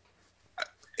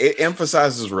 it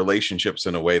emphasizes relationships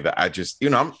in a way that I just,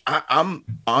 I'm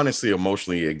honestly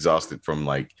emotionally exhausted from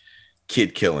like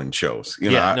kid killing shows.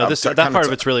 That part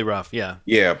of it's really rough.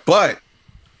 Yeah, but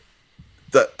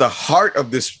the heart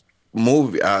of this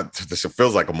movie, this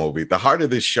feels like a movie. The heart of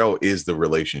this show is the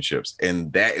relationships,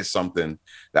 and that is something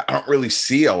that I don't really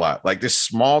see a lot. Like this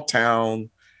small town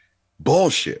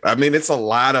bullshit. I mean, it's a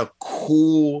lot of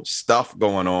cool stuff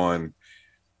going on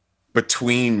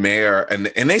between Mayor and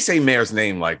they say Mayor's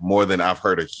name like more than I've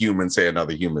heard a human say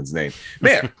another human's name.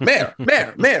 Mayor. But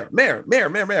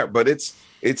it's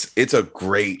a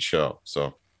great show,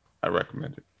 so I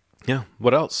recommend it. Yeah.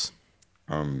 What else?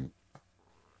 I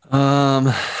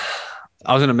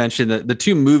was going to mention that the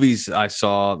two movies I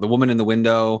saw, The Woman in the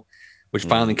Window, which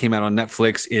finally came out on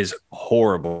Netflix, is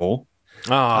horrible.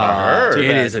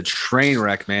 It is a train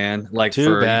wreck, man. Like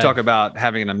you talk about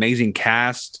having an amazing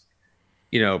cast,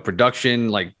 production,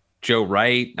 like Joe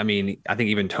Wright. I mean, I think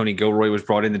even Tony Gilroy was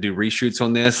brought in to do reshoots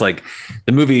on this. Like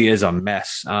the movie is a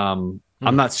mess. I'm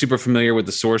not super familiar with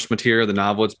the source material, the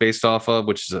novel it's based off of,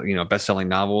 which is a best-selling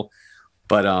novel.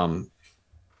 But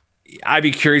I'd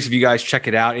be curious if you guys check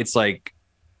it out. It's like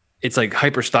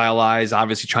hyper stylized,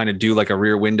 obviously trying to do like a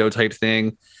Rear Window type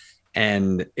thing.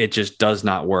 And it just does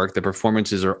not work. The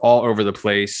performances are all over the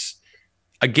place.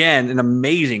 Again, an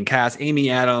amazing cast. Amy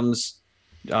Adams,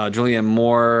 Julianne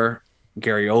Moore,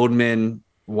 Gary Oldman,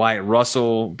 Wyatt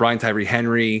Russell, Brian Tyree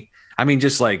Henry. I mean,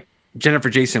 just like Jennifer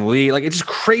Jason Leigh. Like, it's just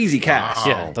crazy cast.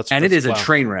 Wow. Yeah, it is a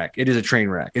train wreck. It is a train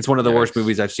wreck. It's one of the worst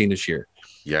movies I've seen this year.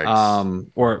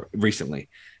 Or recently.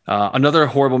 Another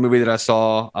horrible movie that I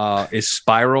saw is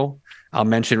Spiral. I'll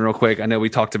mention real quick. I know we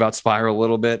talked about Spiral a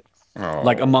little bit.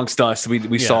 Like amongst us,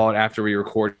 we saw it after we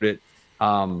recorded it.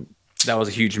 That was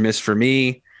a huge miss for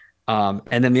me.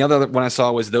 And then the other one I saw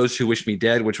was Those Who Wish Me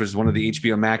Dead, which was one of the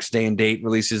HBO Max day and date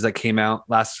releases that came out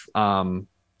last week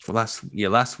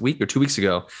or 2 weeks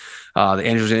ago.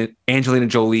 The Angelina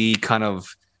Jolie kind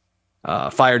of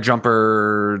fire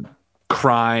jumper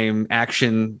crime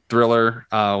action thriller.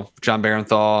 John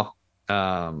Barenthal.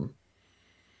 That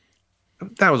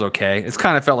was okay. It's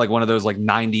kind of felt like one of those like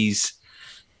 90s.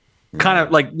 Kind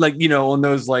of like on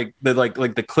those like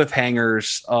the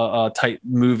cliffhangers type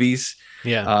movies.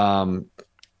 Yeah.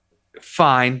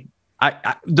 Fine.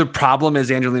 The problem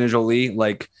is Angelina Jolie.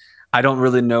 Like, I don't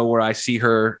really know where I see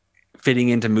her fitting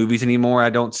into movies anymore. I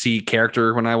don't see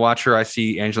character when I watch her. I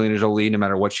see Angelina Jolie no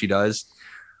matter what she does,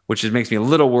 which just makes me a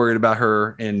little worried about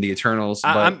her in the Eternals.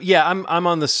 But I'm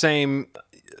on the same.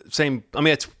 I mean,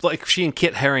 it's like she and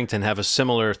Kit Harington have a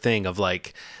similar thing of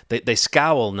like they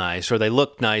scowl nice or they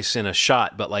look nice in a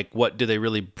shot, but like what do they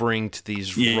really bring to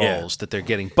these roles that they're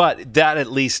getting? But that at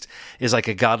least is like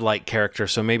a godlike character,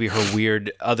 so maybe her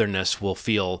weird otherness will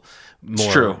feel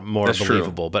more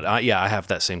believable. True. But I have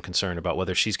that same concern about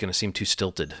whether she's going to seem too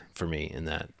stilted for me in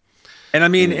that. And I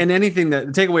mean, and anything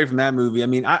that take away from that movie, I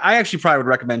mean, I actually probably would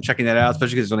recommend checking that out,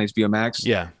 especially because it's on HBO Max.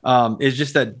 Yeah. It's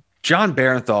just that John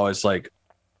Barenthal is like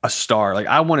a star. Like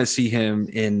I want to see him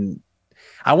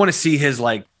I want to see his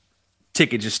like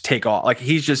ticket just take off. Like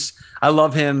I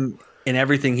love him in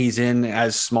everything he's in,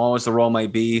 as small as the role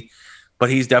might be, but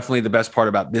he's definitely the best part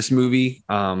about this movie.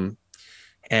 And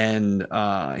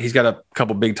he's got a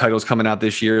couple big titles coming out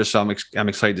this year, so I'm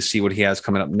excited to see what he has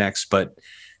coming up next. But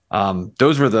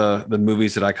those were the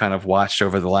movies that I kind of watched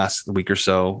over the last week or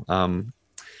so.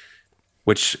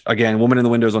 Which again, Woman in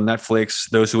the Window is on Netflix.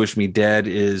 Those Who Wish Me Dead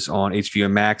is on HBO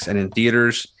Max and in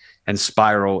theaters, and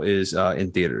Spiral is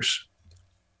in theaters.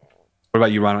 What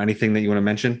about you, Ronald? Anything that you want to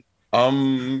mention?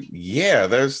 Yeah,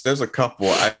 there's a couple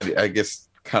I guess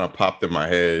kind of popped in my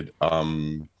head.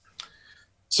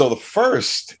 So the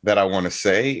first that I want to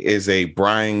say is a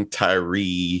Brian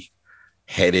Tyree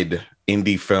headed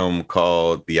indie film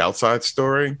called The Outside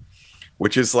Story,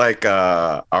 which is like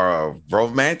a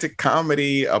romantic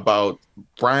comedy about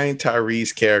Brian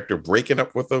Tyree's character breaking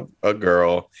up with a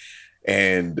girl,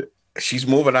 and she's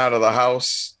moving out of the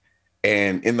house,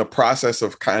 and in the process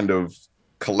of kind of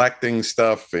collecting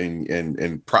stuff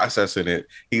and processing it,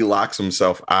 he locks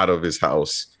himself out of his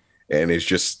house and is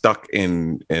just stuck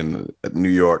in New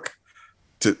York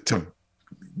to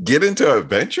get into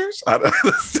adventures.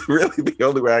 That's really the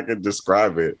only way I can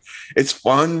describe it. It's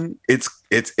fun.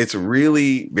 It's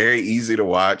really very easy to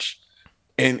watch,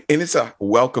 and it's a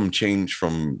welcome change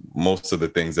from most of the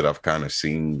things that I've kind of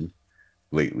seen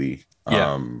lately.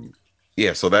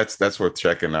 Yeah. So that's worth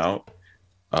checking out.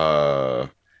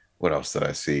 What else did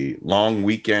I see? Long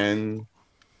Weekend,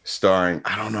 starring,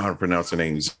 I don't know how to pronounce her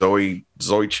name,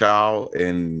 Zoe Chow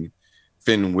and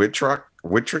Finn Wittrock.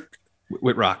 Okay.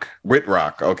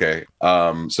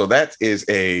 So that is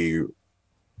a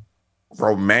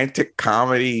romantic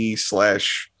comedy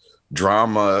 /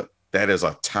 drama that is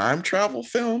a time travel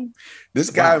film. This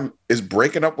guy is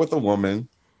breaking up with a woman,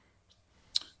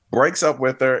 breaks up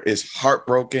with her, is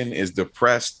heartbroken, is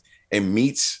depressed, and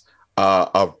meets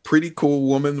a pretty cool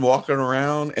woman walking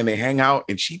around, and they hang out,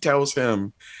 and she tells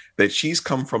him that she's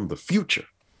come from the future.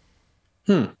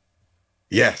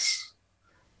 Yes.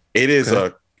 It is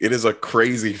a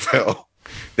crazy film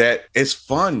that is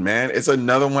fun, man. It's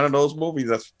another one of those movies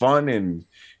that's fun and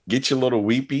get you a little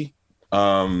weepy.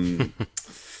 The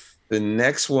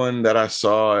next one that I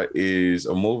saw is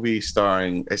a movie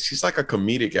starring, she's like a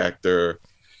comedic actor,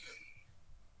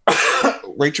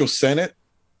 Rachel Sennett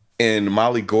and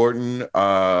Molly Gordon.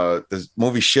 The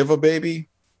movie Shiva Baby.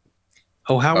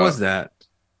 Oh, how was that?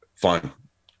 Fun.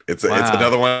 It's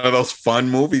another one of those fun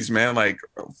movies, man. Like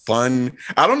fun.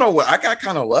 I don't know what, I got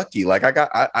kind of lucky. Like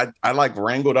I like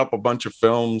wrangled up a bunch of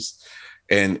films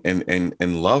and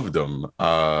loved them.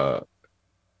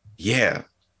 Yeah,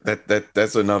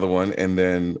 that's another one. And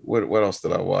then what else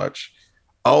did I watch?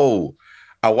 Oh,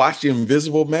 I watched The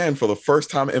Invisible Man for the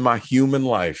first time in my human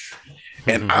life,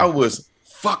 and I was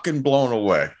fucking blown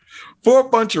away for a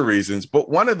bunch of reasons. But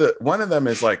one of them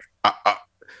is like,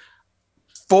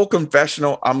 full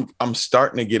confessional, I'm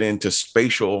starting to get into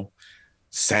spatial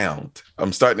sound.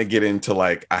 I'm starting to get into,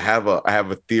 like, I have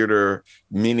a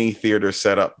mini theater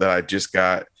setup that I just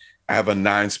got. I have a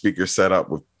 9-speaker setup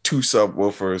with 2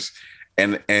 subwoofers,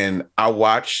 and I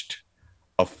watched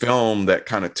a film that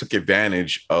kind of took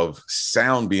advantage of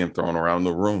sound being thrown around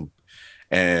the room,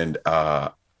 and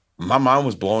my mind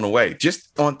was blown away.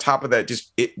 Just on top of that,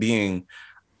 just it being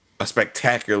a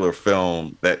spectacular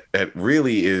film that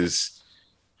really is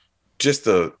just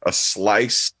a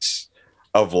slice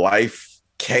of life,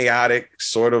 chaotic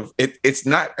sort of. It's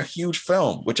not a huge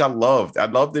film, which I loved. I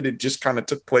loved that it just kind of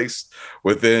took place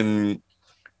within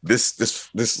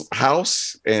this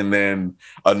house, and then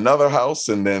another house,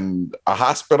 and then a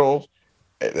hospital,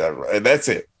 and that's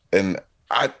it. And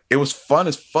it was fun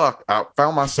as fuck. I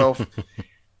found myself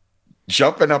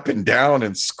jumping up and down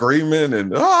and screaming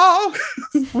and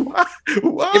what?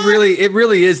 It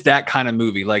really is that kind of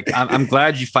movie. Like I'm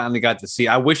glad you finally got to see.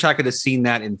 I wish I could have seen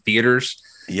that in theaters.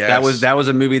 Yes. That was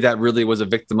a movie that really was a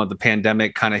victim of the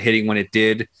pandemic kind of hitting when it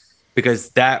did, because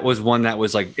that was one that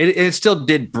was like it still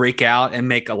did break out and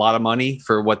make a lot of money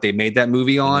for what they made that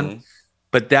movie on,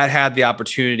 but that had the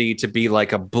opportunity to be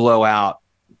like a blowout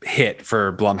hit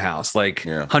for Blumhouse, like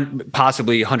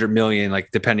possibly 100 million, like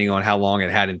depending on how long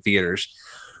it had in theaters.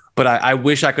 But I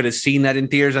wish I could have seen that in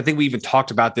theaters. I think we even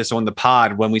talked about this on the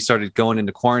pod when we started going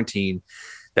into quarantine,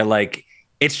 that like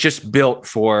it's just built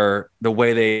for the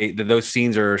way those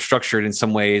scenes are structured in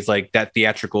some ways, like that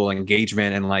theatrical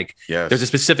engagement. And like there's a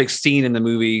specific scene in the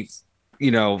movie, you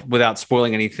know, without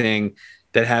spoiling anything,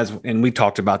 that has, and we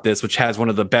talked about this, which has one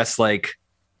of the best like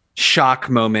shock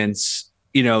moments,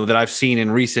 that I've seen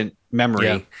in recent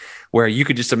memory, where you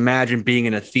could just imagine being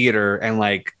in a theater and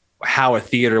like how a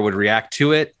theater would react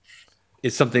to it.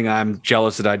 Is something I'm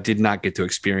jealous that I did not get to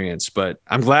experience, but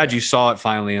I'm glad you saw it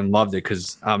finally and loved it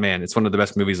because, oh man, it's one of the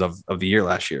best movies of the year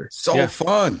last year. So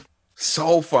fun.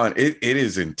 It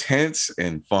is intense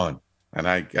and fun. And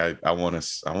I want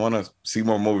to see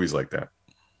more movies like that.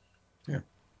 Yeah.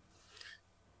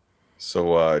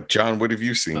 So, John, what have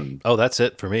you seen? Oh, that's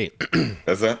it for me.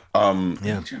 That's that?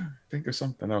 Yeah. I think there's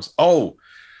something else. Oh,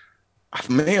 I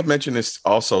may have mentioned this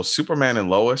also. Superman and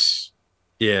Lois.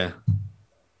 Yeah.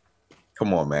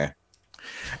 Come on, man.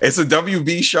 It's a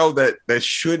WB show that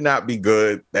should not be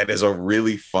good. That is a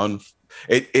really fun.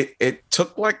 It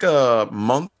took like a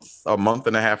month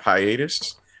and a half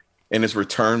hiatus, and it's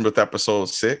returned with episode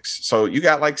 6. So you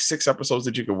got like 6 episodes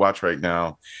that you can watch right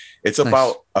now. It's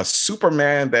about a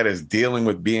Superman that is dealing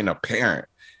with being a parent,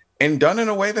 and done in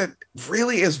a way that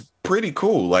really is pretty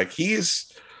cool. Like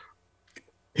he's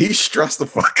stressed the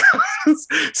fuck out.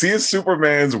 Seeing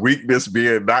Superman's weakness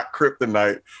being not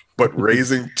kryptonite, but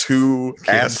raising 2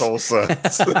 asshole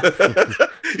sons.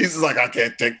 He's just like, I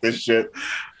can't take this shit.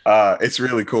 It's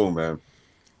really cool, man.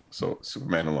 So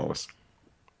Superman and Lois.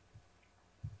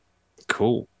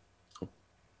 Cool.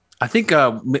 I think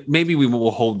maybe we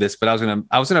will hold this, but I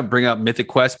was gonna bring up Mythic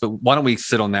Quest, but why don't we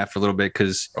sit on that for a little bit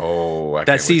because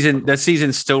that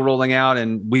season's still rolling out,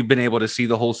 and we've been able to see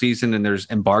the whole season, and there's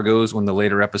embargoes on the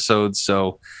later episodes,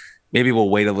 so maybe we'll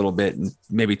wait a little bit and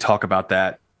maybe talk about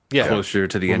that closer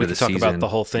to the end of the season. Talk about the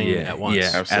whole thing at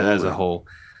once, as a whole.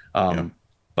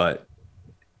 But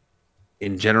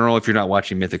in general, if you're not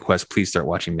watching Mythic Quest, please start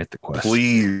watching Mythic Quest.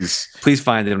 Please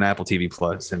find it on Apple TV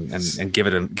Plus and give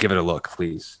it a look,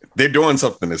 please. They're doing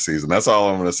something this season. That's all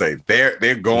I'm going to say.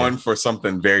 They're going for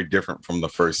something very different from the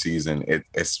first season.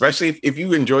 Especially if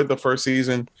you enjoyed the first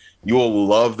season, you will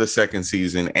love the second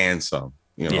season and some.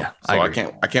 So I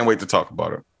can't wait to talk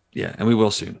about it. Yeah, and we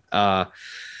will soon. I'm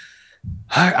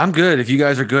good. If you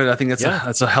guys are good, I think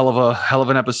that's a hell of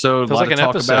an episode. Feels a lot like to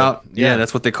talk episode. about. Yeah,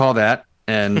 that's what they call that.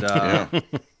 And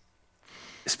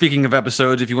speaking of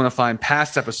episodes, if you want to find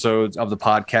past episodes of the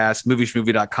podcast,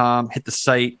 movieshmovie.com, hit the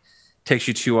site, takes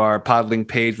you to our Podlink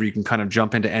page where you can kind of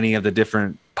jump into any of the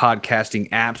different podcasting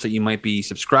apps that you might be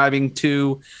subscribing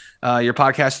to your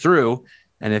podcast through.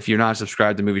 And if you're not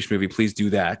subscribed to Movie Schmovie, please do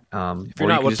that. If you're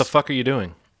not, what the fuck are you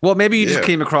doing? Well, maybe you just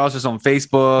came across us on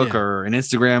Facebook or an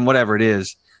Instagram, whatever it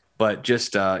is. But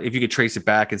just if you could trace it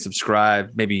back and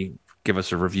subscribe, maybe give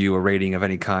us a review, a rating of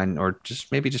any kind, or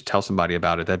just tell somebody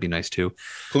about it. That'd be nice too.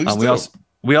 Please do.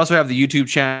 We also have the YouTube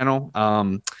channel.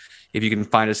 If you can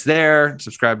find us there,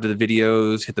 subscribe to the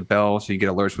videos, hit the bell so you get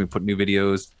alerts when we put new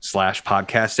videos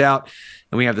 /podcasts out.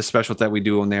 And we have the special that we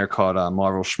do on there called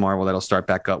Marvel Schmarvel that'll start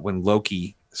back up when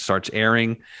Loki starts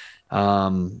airing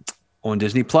on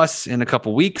Disney Plus in a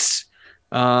couple weeks.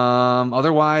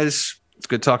 Otherwise, it's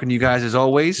good talking to you guys as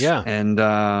always. Yeah. And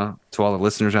to all the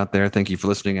listeners out there, thank you for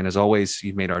listening. And as always,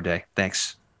 you've made our day.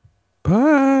 Thanks.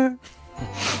 Bye.